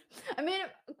 guys. I mean,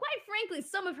 quite frankly,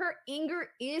 some of her anger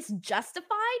is justified.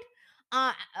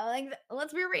 Like,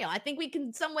 let's be real. I think we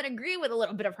can somewhat agree with a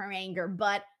little bit of her anger,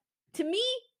 but to me,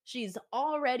 she's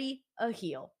already a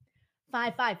heel.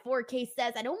 554K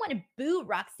says, I don't want to boo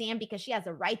Roxanne because she has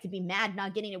a right to be mad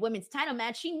not getting a women's title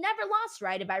match. She never lost,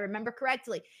 right? If I remember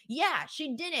correctly. Yeah,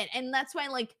 she didn't. And that's why,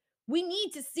 like, we need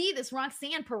to see this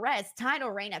Roxanne Perez title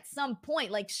reign at some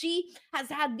point. Like, she has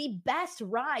had the best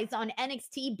rise on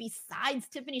NXT besides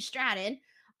Tiffany Stratton.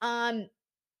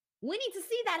 We need to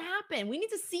see that happen. We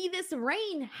need to see this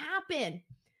reign happen.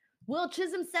 Will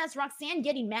Chisholm says, Roxanne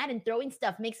getting mad and throwing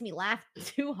stuff makes me laugh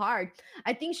too hard.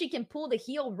 I think she can pull the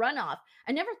heel runoff.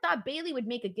 I never thought Bayley would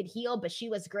make a good heel, but she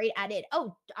was great at it.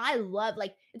 Oh, I love,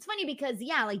 like, it's funny because,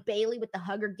 yeah, like Bayley with the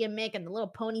hugger gimmick and the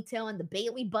little ponytail and the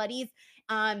Bayley buddies.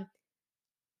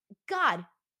 God,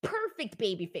 perfect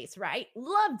baby face, right?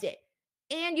 Loved it.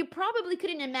 And you probably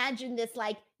couldn't imagine this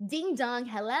like ding dong,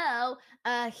 hello,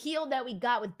 heel that we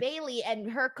got with Bailey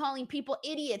and her calling people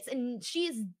idiots. And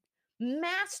she's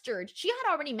mastered, she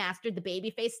had already mastered the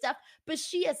babyface stuff, but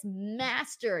she has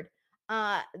mastered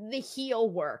the heel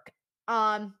work.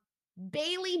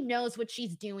 Bailey knows what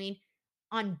she's doing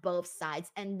on both sides,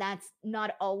 and that's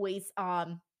not always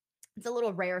it's a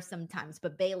little rare sometimes,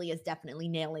 but Bailey is definitely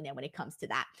nailing it when it comes to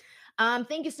that.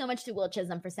 Thank you so much to Will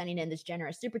Chisholm for sending in this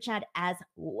generous super chat as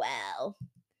well.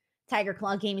 Tiger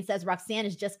Claw Gaming says Roxanne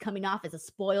is just coming off as a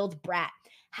spoiled brat.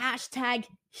 Hashtag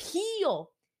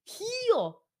heel.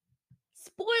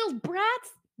 Spoiled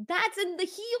brats, that's in the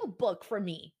heel book for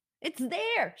me. It's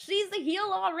there. She's the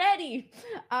heel already.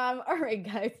 All right,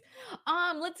 guys.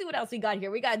 Let's see what else we got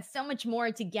here. We got so much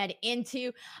more to get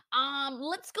into.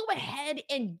 Let's go ahead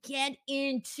and get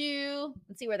into,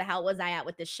 let's see, where the hell was I at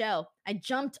with the show? I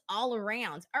jumped all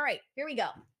around. All right, here we go.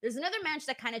 There's another match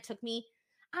that kind of took me,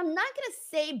 I'm not gonna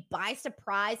say by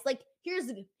surprise. Like, here's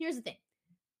the thing.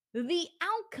 The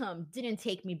outcome didn't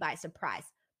take me by surprise,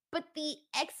 but the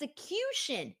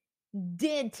execution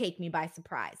did take me by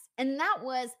surprise. And that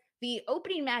was the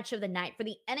opening match of the night for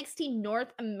the NXT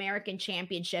North American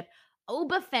Championship,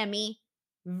 Obafemi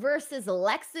versus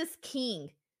Lexis King.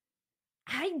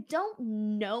 I don't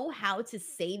know how to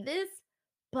say this,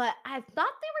 but I thought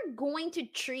they were going to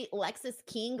treat Lexis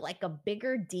King like a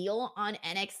bigger deal on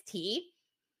NXT.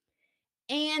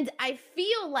 And I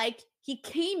feel like he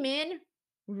came in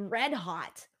red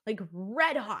hot, like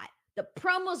red hot. The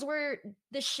promos were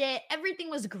the shit. Everything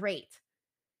was great.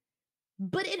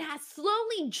 But it has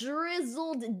slowly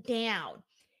drizzled down.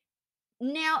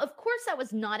 Now, of course, I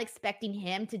was not expecting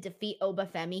him to defeat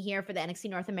Obafemi here for the NXT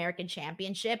North American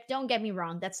Championship. Don't get me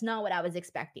wrong. That's not what I was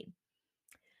expecting.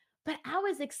 But I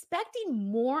was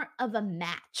expecting more of a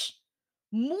match.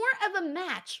 More of a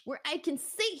match where I can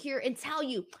sit here and tell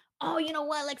you, oh, you know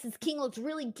what? Lexis King looks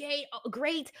really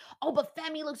great.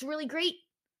 Obafemi looks really great.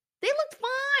 They looked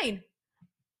fine.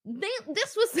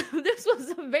 This was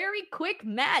a very quick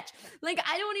match. Like,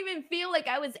 I don't even feel like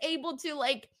I was able to,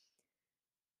 like,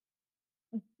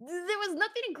 there was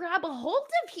nothing to grab a hold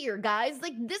of here, guys.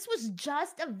 Like, this was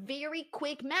just a very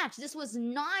quick match. This was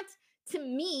not, to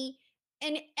me,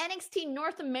 an NXT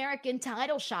North American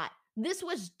title shot. This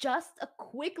was just a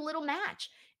quick little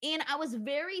match. And I was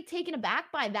very taken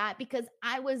aback by that because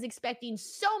I was expecting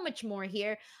so much more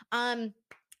here.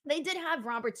 They did have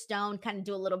Robert Stone kind of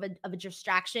do a little bit of a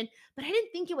distraction, but I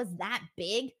didn't think it was that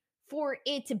big for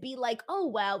it to be like, oh,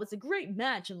 well, it was a great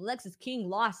match and Lexis King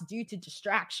lost due to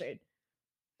distraction.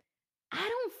 I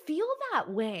don't feel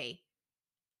that way.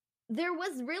 There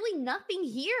was really nothing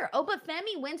here.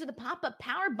 Obafemi wins with a pop-up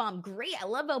powerbomb. Great. I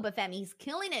love Obafemi. He's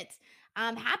killing it.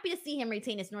 I'm happy to see him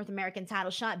retain his North American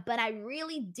title shot, but I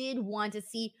really did want to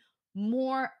see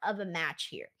more of a match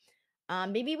here.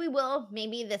 Maybe we will.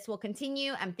 Maybe this will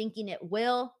continue. I'm thinking it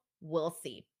will. We'll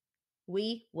see.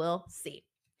 We will see.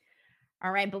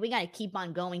 All right, but we got to keep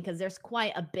on going because there's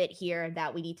quite a bit here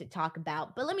that we need to talk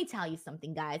about. But let me tell you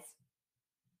something, guys.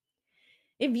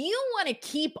 If you want to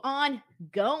keep on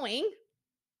going,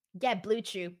 get Blue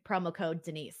Chew, promo code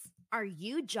Denise. Are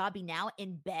you jobbing out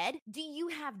in bed? Do you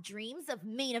have dreams of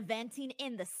main eventing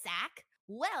in the sack?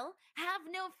 Well, have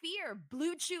no fear.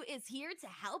 Blue Chew is here to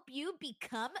help you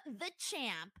become the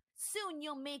champ. Soon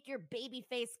you'll make your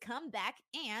babyface comeback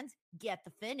and get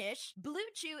the finish. Blue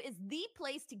Chew is the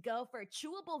place to go for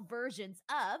chewable versions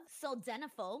of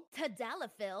sildenafil,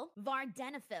 tadalafil,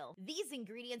 vardenafil. These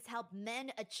ingredients help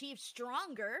men achieve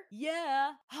stronger,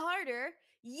 harder,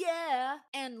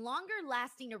 and longer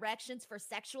lasting erections for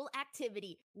sexual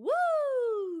activity. Woo!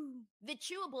 The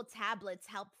chewable tablets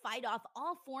help fight off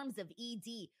all forms of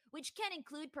ED, which can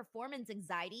include performance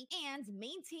anxiety and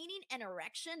maintaining an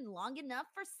erection long enough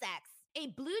for sex. A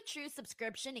Blue Chew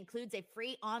subscription includes a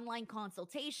free online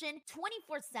consultation,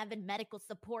 24/7 medical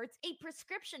support, a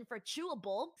prescription for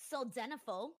chewable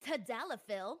sildenafil,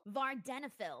 tadalafil,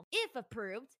 vardenafil, if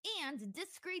approved, and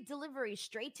discreet delivery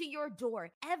straight to your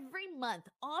door every month,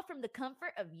 all from the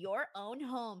comfort of your own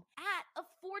home at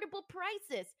affordable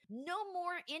prices. No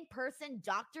more in-person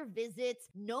doctor visits,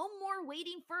 no more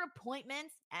waiting for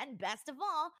appointments, and best of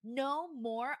all, no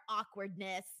more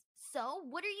awkwardness. So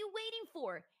what are you waiting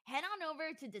for? Head on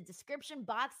over to the description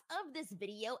box of this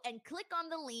video and click on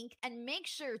the link and make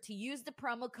sure to use the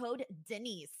promo code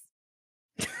Denise.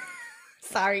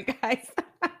 Sorry, guys.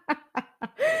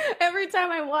 Every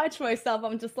time I watch myself,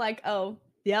 I'm just like, oh,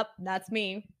 yep, that's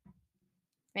me.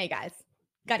 Hey, guys.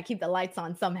 Got to keep the lights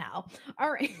on somehow.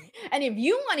 All right. And if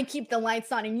you want to keep the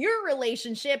lights on in your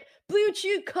relationship, Blue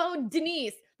Chew code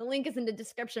Denise. The link is in the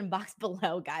description box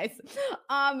below, guys.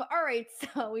 All right,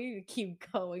 so we keep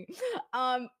going.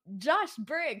 Josh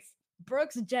Briggs,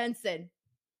 Brooks Jensen.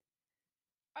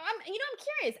 I'm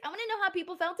curious. I want to know how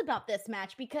people felt about this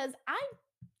match because I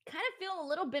kind of feel a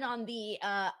little bit on the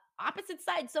opposite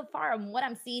side so far on what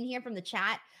I'm seeing here from the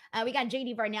chat. We got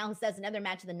JD Varnell who says another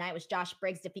match of the night was Josh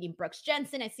Briggs defeating Brooks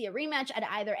Jensen. I see a rematch at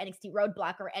either NXT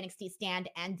Roadblock or NXT Stand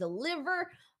and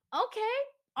Deliver. Okay,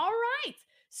 all right.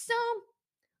 So,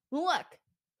 look,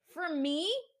 for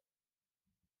me,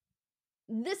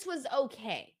 this was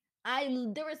okay.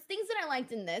 There was things that I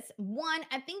liked in this. One,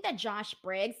 I think that Josh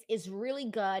Briggs is really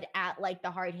good at like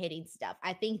the hard hitting stuff.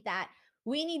 I think that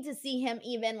we need to see him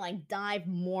even like dive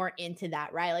more into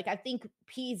that, right? Like I think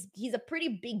he's a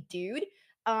pretty big dude.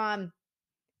 I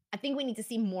think we need to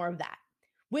see more of that.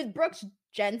 With Brooks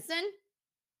Jensen,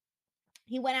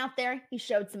 he went out there, he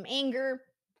showed some anger.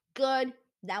 Good.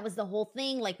 That was the whole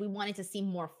thing. Like we wanted to see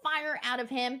more fire out of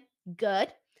him. Good.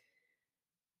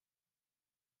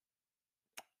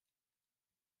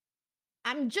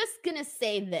 I'm just going to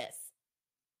say this.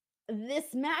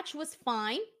 This match was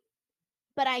fine,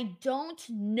 but I don't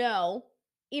know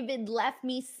if it left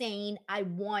me saying I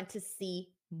want to see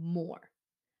more.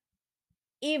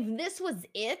 If this was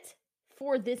it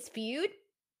for this feud,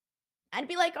 I'd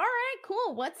be like, all right,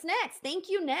 cool. What's next? Thank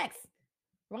you, next.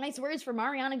 Nice words from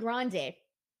Ariana Grande.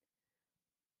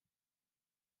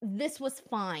 This was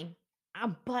fine,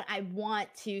 but I want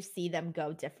to see them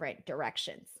go different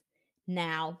directions.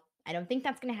 Now, I don't think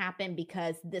that's going to happen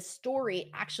because this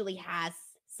story actually has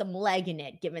some leg in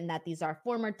it, given that these are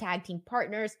former tag team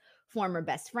partners, former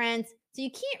best friends. So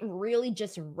you can't really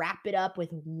just wrap it up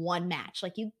with one match.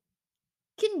 Like you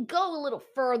can go a little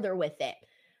further with it.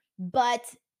 But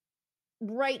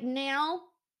right now,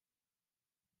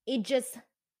 it just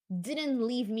didn't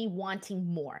leave me wanting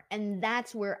more. And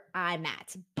that's where I'm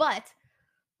at. But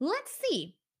let's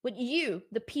see what you,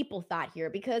 the people, thought here,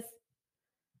 because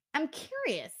I'm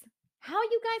curious how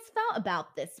you guys felt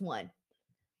about this one.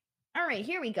 All right,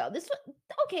 here we go.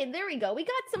 Okay, there we go. We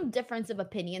got some difference of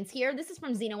opinions here. This is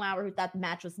from Zeno Hour, who thought the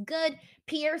match was good.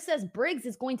 Pierre says Briggs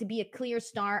is going to be a clear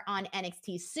star on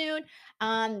NXT soon.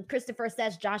 Christopher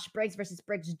says Josh Briggs versus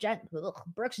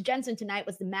Brooks Jensen tonight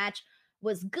was the match.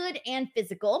 Was good and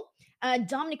physical.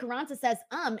 Dominic Carranza says,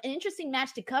 an interesting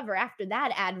match to cover after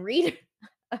that ad read.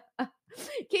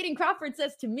 Kaden Crawford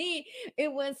says to me,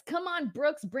 it was, come on,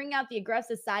 Brooks, bring out the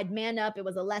aggressive side, man up. It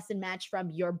was a lesson match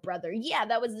from your brother. Yeah,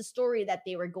 that was the story that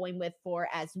they were going with for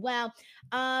as well.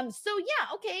 So yeah,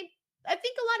 okay. I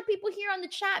think a lot of people here on the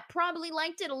chat probably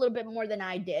liked it a little bit more than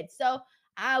I did. So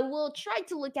I will try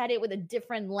to look at it with a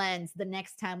different lens the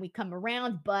next time we come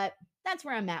around, but that's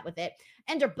where I'm at with it.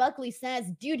 Ender Buckley says,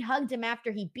 dude hugged him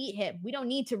after he beat him. We don't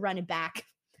need to run it back.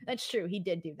 That's true. He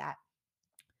did do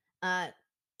that.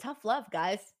 Tough love,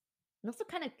 guys. And also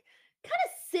kind of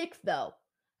sick, though.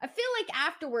 I feel like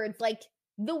afterwards, like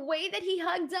the way that he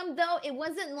hugged him, though, it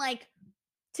wasn't like,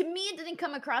 to me, it didn't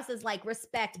come across as like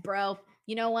respect, bro.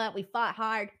 You know what? We fought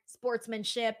hard,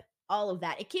 sportsmanship, all of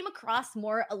that. It came across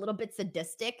more a little bit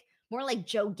sadistic, more like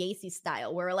Joe Gacy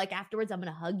style, where like afterwards I'm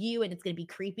going to hug you and it's going to be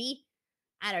creepy.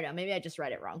 I don't know. Maybe I just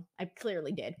read it wrong. I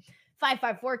clearly did.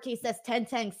 554K says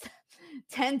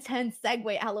 1010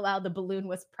 segue. LOL, the balloon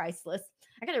was priceless.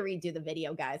 I got to redo the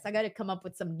video, guys. I got to come up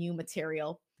with some new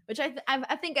material, which I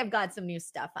think I've got some new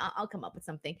stuff. I'll come up with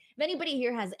something. If anybody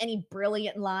here has any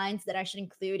brilliant lines that I should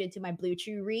include into my Blue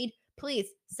Chew read, please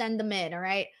send them in, all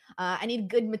right? I need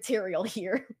good material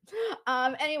here.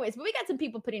 Anyways, but we got some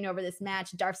people putting over this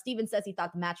match. Darth Stevens says he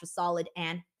thought the match was solid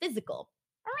and physical.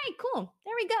 All right, cool.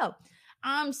 There we go.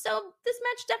 So this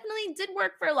match definitely did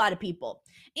work for a lot of people.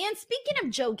 And speaking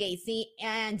of Joe Gacy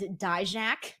and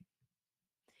Dijak,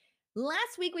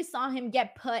 last week we saw him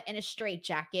get put in a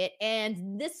straitjacket,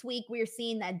 and this week we're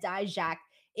seeing that Dijak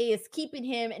is keeping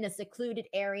him in a secluded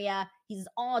area. He's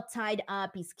all tied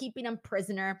up. He's keeping him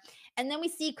prisoner. And then we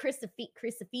see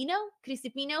Crisafino,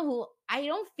 who I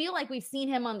don't feel like we've seen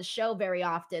him on the show very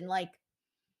often. Like,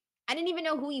 I didn't even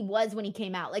know who he was when he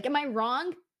came out. Like, am I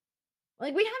wrong?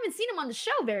 Like, we haven't seen him on the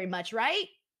show very much, right?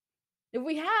 If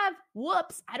we have,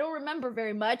 whoops, I don't remember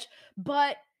very much.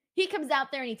 But he comes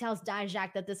out there and he tells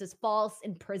Dijak that this is false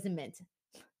imprisonment.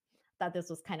 Thought this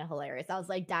was kind of hilarious. I was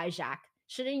like, Dijak,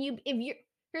 shouldn't you,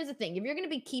 here's the thing. If you're going to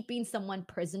be keeping someone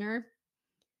prisoner,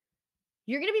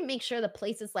 you're going to make sure the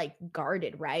place is like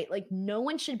guarded, right? Like no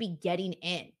one should be getting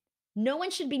in. No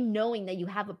one should be knowing that you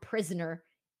have a prisoner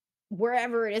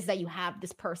wherever it is that you have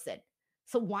this person.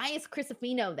 So why is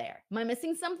Crisafino there? Am I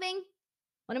missing something?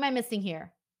 What am I missing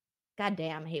here? God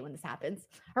damn, I hate when this happens.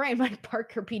 All right, Mike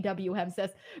Parker PWM says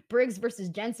Briggs versus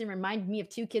Jensen reminded me of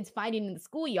two kids fighting in the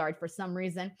schoolyard for some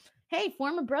reason. Hey,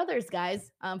 former brothers,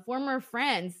 guys, former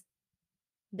friends.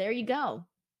 There you go.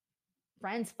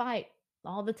 Friends fight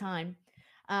all the time.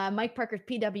 Mike Parker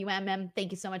PWMM,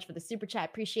 thank you so much for the super chat.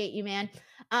 Appreciate you, man.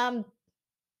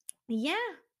 Yeah,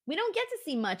 we don't get to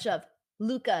see much of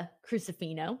Luca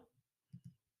Crucifino.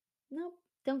 Nope,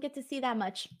 don't get to see that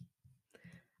much.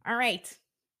 All right,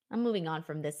 I'm moving on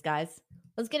from this, guys.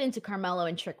 Let's get into Carmelo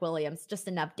and Trick Williams. Just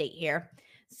an update here.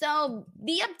 So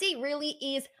the update really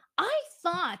is, I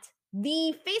thought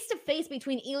the face-to-face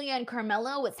between Ilya and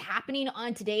Carmelo was happening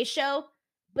on today's show,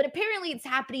 but apparently it's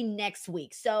happening next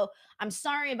week. So I'm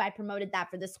sorry if I promoted that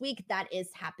for this week. That is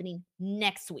happening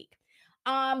next week.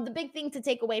 The big thing to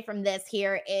take away from this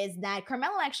here is that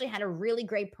Carmelo actually had a really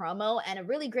great promo and a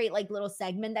really great like little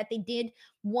segment that they did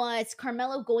was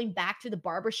Carmelo going back to the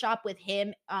barbershop with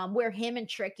him, where him and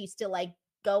Trick used to like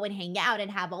go and hang out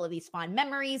and have all of these fond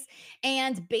memories.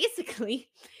 And basically,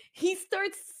 he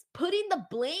starts putting the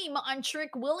blame on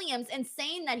Trick Williams and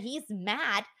saying that he's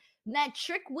mad that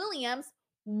Trick Williams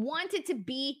wanted to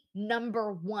be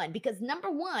number one because number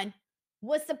one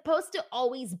was supposed to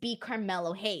always be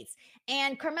Carmelo Hayes.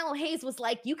 And Carmelo Hayes was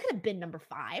like, you could have been number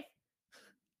 5.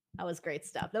 That was great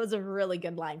stuff. That was a really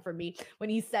good line for me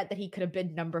when he said that he could have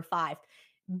been number 5,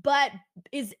 but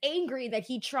is angry that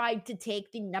he tried to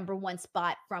take the number 1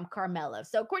 spot from Carmelo.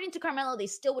 So according to Carmelo, they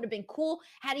still would have been cool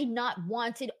had he not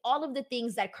wanted all of the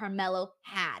things that Carmelo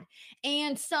had.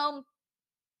 And so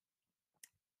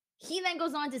he then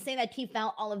goes on to say that he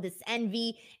felt all of this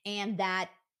envy and that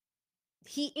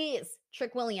he is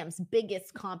Trick Williams'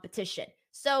 biggest competition.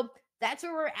 So that's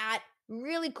where we're at.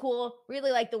 Really cool.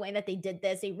 Really like the way that they did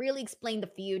this. They really explained the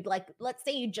feud. Like, let's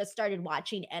say you just started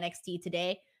watching NXT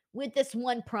today. With this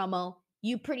one promo,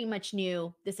 you pretty much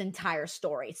knew this entire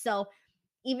story. So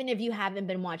even if you haven't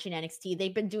been watching NXT,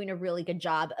 they've been doing a really good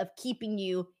job of keeping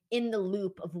you in the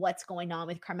loop of what's going on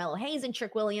with Carmelo Hayes and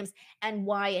Trick Williams and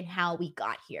why and how we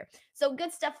got here. So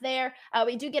good stuff there.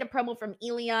 We do get a promo from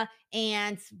Ilya,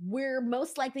 and we're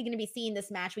most likely going to be seeing this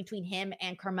match between him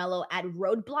and Carmelo at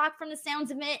Roadblock from the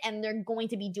sounds of it, and they're going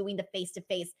to be doing the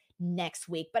face-to-face next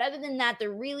week. But other than that,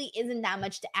 there really isn't that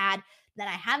much to add that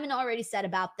I haven't already said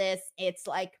about this. It's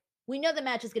like, we know the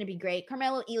match is going to be great.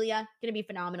 Carmelo, Ilya, going to be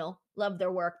phenomenal. Love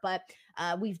their work, but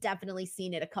we've definitely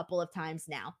seen it a couple of times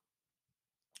now.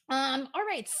 All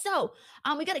right, so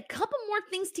we got a couple more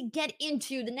things to get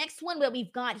into. The next one that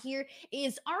we've got here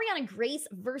is Ariana Grace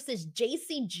versus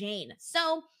JC Jane.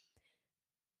 So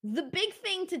the big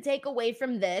thing to take away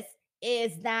from this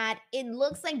is that it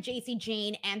looks like JC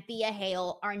Jane and Thea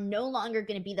Hale are no longer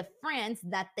going to be the friends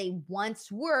that they once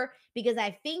were, because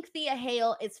I think Thea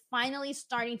Hale is finally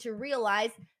starting to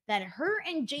realize that her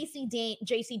and JC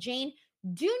Jane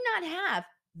do not have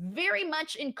very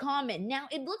much in common. Now,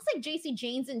 it looks like JC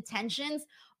Jane's intentions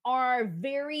are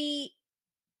very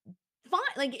fine.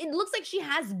 Like, it looks like she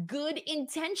has good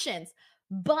intentions,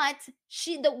 but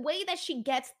the way that she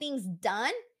gets things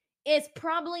done is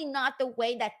probably not the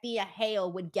way that Thea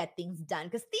Hale would get things done.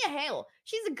 Because Thea Hale,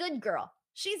 she's a good girl.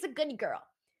 She's a good girl.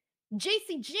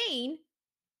 JC Jane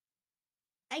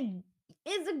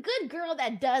is a good girl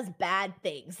that does bad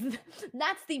things.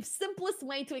 That's the simplest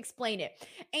way to explain it.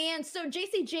 And so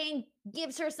JC Jane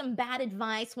gives her some bad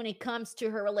advice when it comes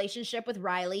to her relationship with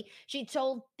Riley. She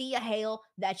told Thea Hale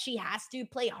that she has to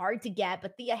play hard to get,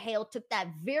 but Thea Hale took that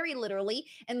very literally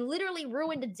and literally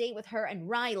ruined a date with her and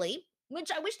Riley,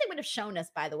 which I wish they would have shown us,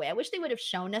 by the way. I wish they would have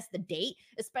shown us the date,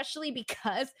 especially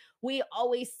because we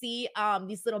always see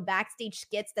these little backstage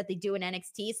skits that they do in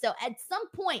NXT. So at some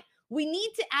point, we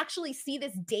need to actually see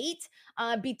this date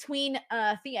between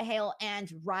Thea Hale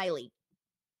and Riley.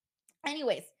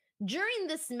 Anyways, during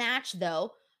this match,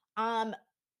 though,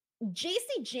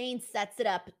 JC Jane sets it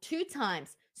up 2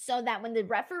 times so that when the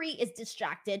referee is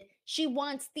distracted, she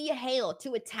wants Thea Hale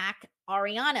to attack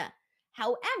Ariana.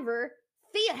 However,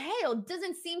 Thea Hale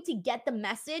doesn't seem to get the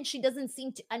message. She doesn't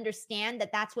seem to understand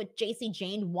that that's what JC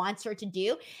Jane wants her to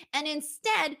do. And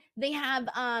instead, they have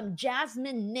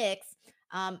Jasmine Nix.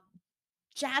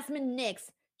 Jasmine Nix,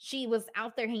 she was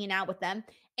out there hanging out with them,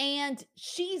 and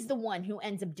she's the one who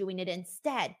ends up doing it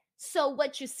instead. So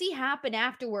what you see happen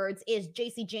afterwards is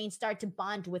JC Jane start to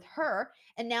bond with her,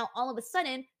 and now all of a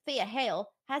sudden, Thea Hale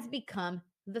has become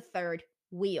the third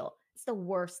wheel. It's the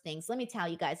worst things. Let me tell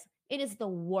you guys, it is the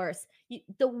worst.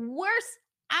 The worst,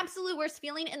 absolute worst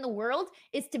feeling in the world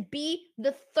is to be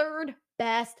the third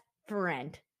best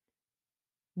friend.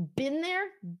 Been there,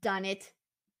 done it,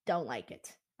 don't like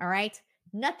it. All right?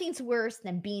 Nothing's worse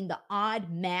than being the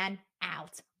odd man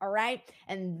out. All right.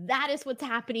 And that is what's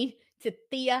happening to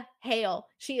Thea Hale.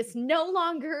 She is no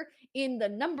longer in the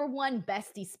number one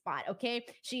bestie spot. Okay.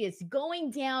 She is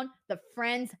going down the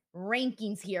friends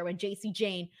rankings here with JC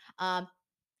Jane.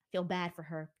 Feel bad for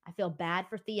her. I feel bad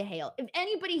for Thea Hale. If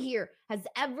anybody here has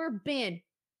ever been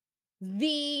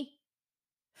the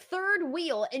third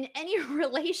wheel in any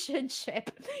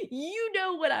relationship, you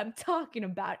know what I'm talking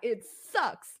about. It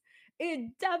sucks.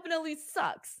 It definitely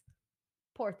sucks.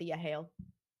 Poor Thea Hale.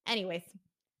 Anyways,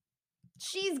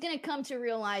 she's going to come to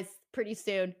realize pretty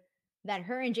soon that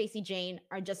her and JC Jane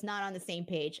are just not on the same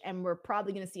page, and we're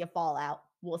probably going to see a fallout.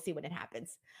 We'll see when it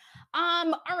happens.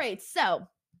 All right, so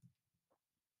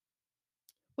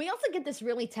we also get this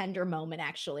really tender moment,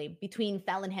 actually, between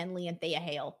Fallon Henley and Thea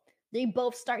Hale. They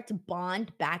both start to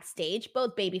bond backstage,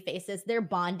 both baby faces. They're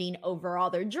bonding over all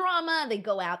their drama. They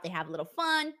go out, they have a little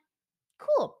fun.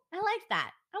 Cool. I like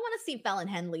that. I want to see Fallon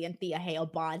Henley and Thea Hale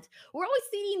bond. We're always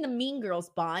seeing the mean girls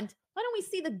bond. Why don't we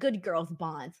see the good girls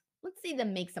bond? Let's see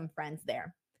them make some friends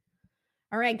there.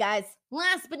 All right, guys.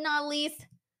 Last but not least,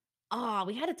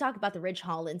 we had to talk about the Ridge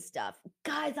Holland stuff.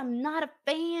 Guys, I'm not a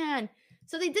fan.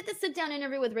 So they did the sit-down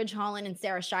interview with Ridge Holland and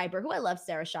Sarah Schreiber, who I love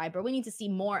Sarah Schreiber. We need to see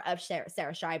more of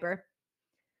Sarah Schreiber.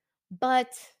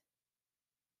 But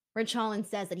Ridge Holland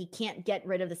says that he can't get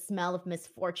rid of the smell of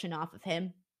misfortune off of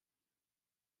him.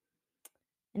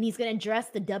 And he's going to address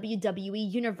the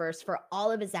WWE universe for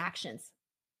all of his actions.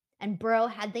 And bro,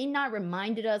 had they not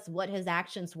reminded us what his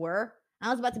actions were, I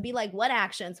was about to be like, what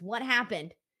actions? What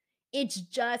happened? It's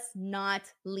just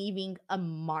not leaving a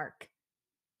mark.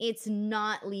 It's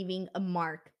not leaving a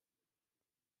mark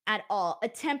at all. A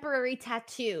temporary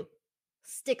tattoo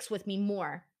sticks with me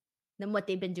more than what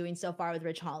they've been doing so far with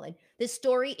Ridge Holland. This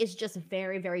story is just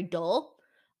very, very dull.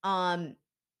 I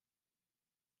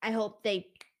hope they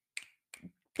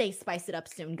spice it up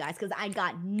soon, guys, because I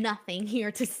got nothing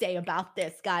here to say about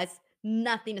this, guys.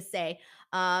 Nothing to say.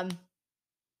 The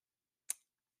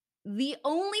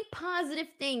only positive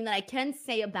thing that I can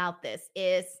say about this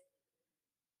is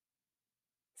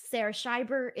Sarah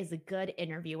Schreiber is a good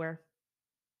interviewer.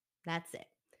 That's it.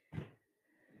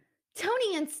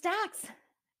 Tony and Stax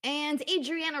and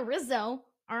Adriana Rizzo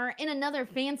are in another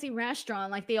fancy restaurant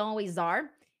like they always are.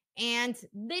 And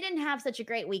they didn't have such a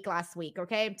great week last week,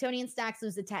 okay? Tony and Stax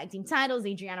lose the tag team titles.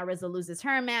 Adriana Rizzo loses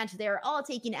her match. They're all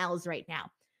taking L's right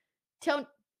now.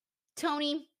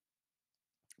 Tony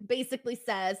basically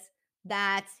says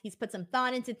that he's put some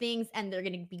thought into things and they're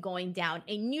going to be going down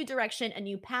a new direction, a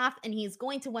new path, and he's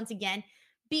going to once again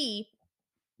be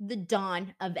the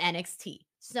dawn of NXT.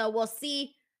 So we'll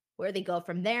see where they go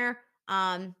from there.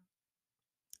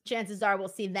 Chances are we'll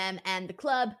see them and the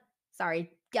club,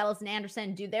 Gallows and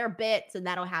Anderson do their bit, so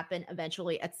that'll happen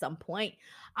eventually at some point.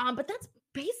 But that's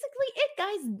basically it,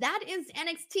 guys. That is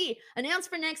NXT. Announced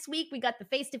for next week, we got the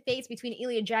face-to-face between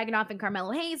Ilya Dragunov and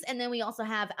Carmelo Hayes, and then we also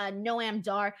have Noam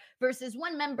Dar versus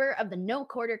one member of the No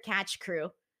Quarter Catch crew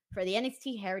for the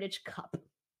NXT Heritage Cup.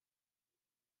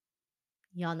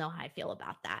 Y'all know how I feel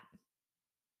about that.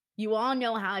 You all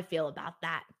know how I feel about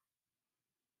that.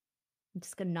 I'm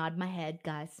just going to nod my head,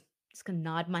 guys. Just going to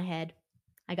nod my head.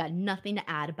 I got nothing to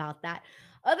add about that.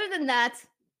 Other than that,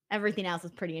 everything else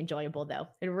was pretty enjoyable, though.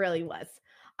 It really was.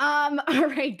 All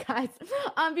right, guys.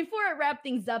 Before I wrap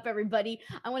things up, everybody,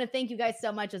 I want to thank you guys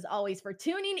so much, as always, for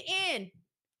tuning in.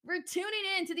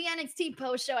 To the NXT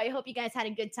post show. I hope you guys had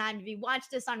a good time. If you watched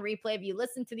this on replay, if you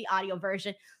listened to the audio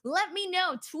version, let me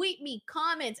know. Tweet me,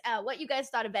 comment what you guys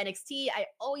thought of NXT. I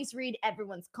always read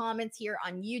everyone's comments here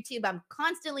on YouTube. I'm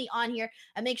constantly on here.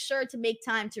 I make sure to make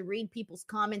time to read people's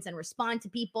comments and respond to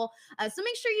people. So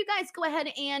make sure you guys go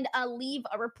ahead and leave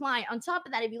a reply. On top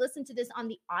of that, if you listen to this on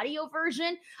the audio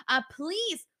version,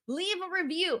 please leave a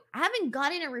review. I haven't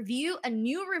gotten a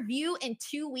new review in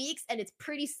 2 weeks, and it's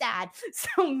pretty sad.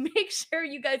 So make sure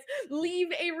you guys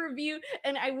leave a review,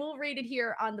 and I will rate it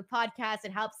here on the podcast.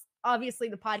 It helps, obviously,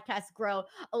 the podcast grow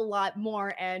a lot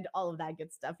more and all of that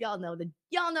good stuff. Y'all know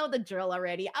the drill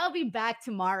already. I'll be back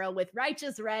tomorrow with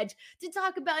Righteous Reg to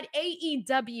talk about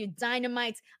AEW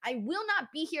Dynamite. I will not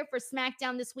be here for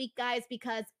SmackDown this week, guys,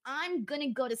 because I'm gonna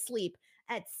go to sleep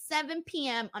at 7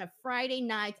 p.m. on a Friday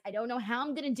night. I don't know how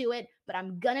I'm going to do it, but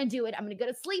I'm going to do it. I'm going to go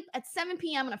to sleep at 7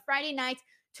 p.m. on a Friday night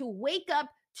to wake up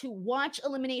to watch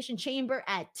Elimination Chamber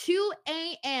at 2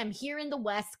 a.m. here in the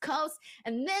West Coast.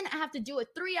 And then I have to do a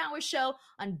 3-hour show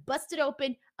on Busted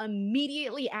Open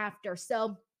immediately after.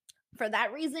 So for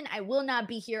that reason, I will not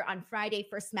be here on Friday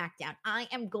for SmackDown. I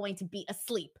am going to be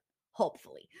asleep,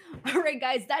 hopefully. All right,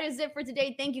 guys, that is it for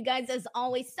today. Thank you guys, as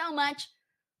always, so much.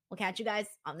 We'll catch you guys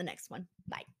on the next one.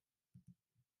 Bye.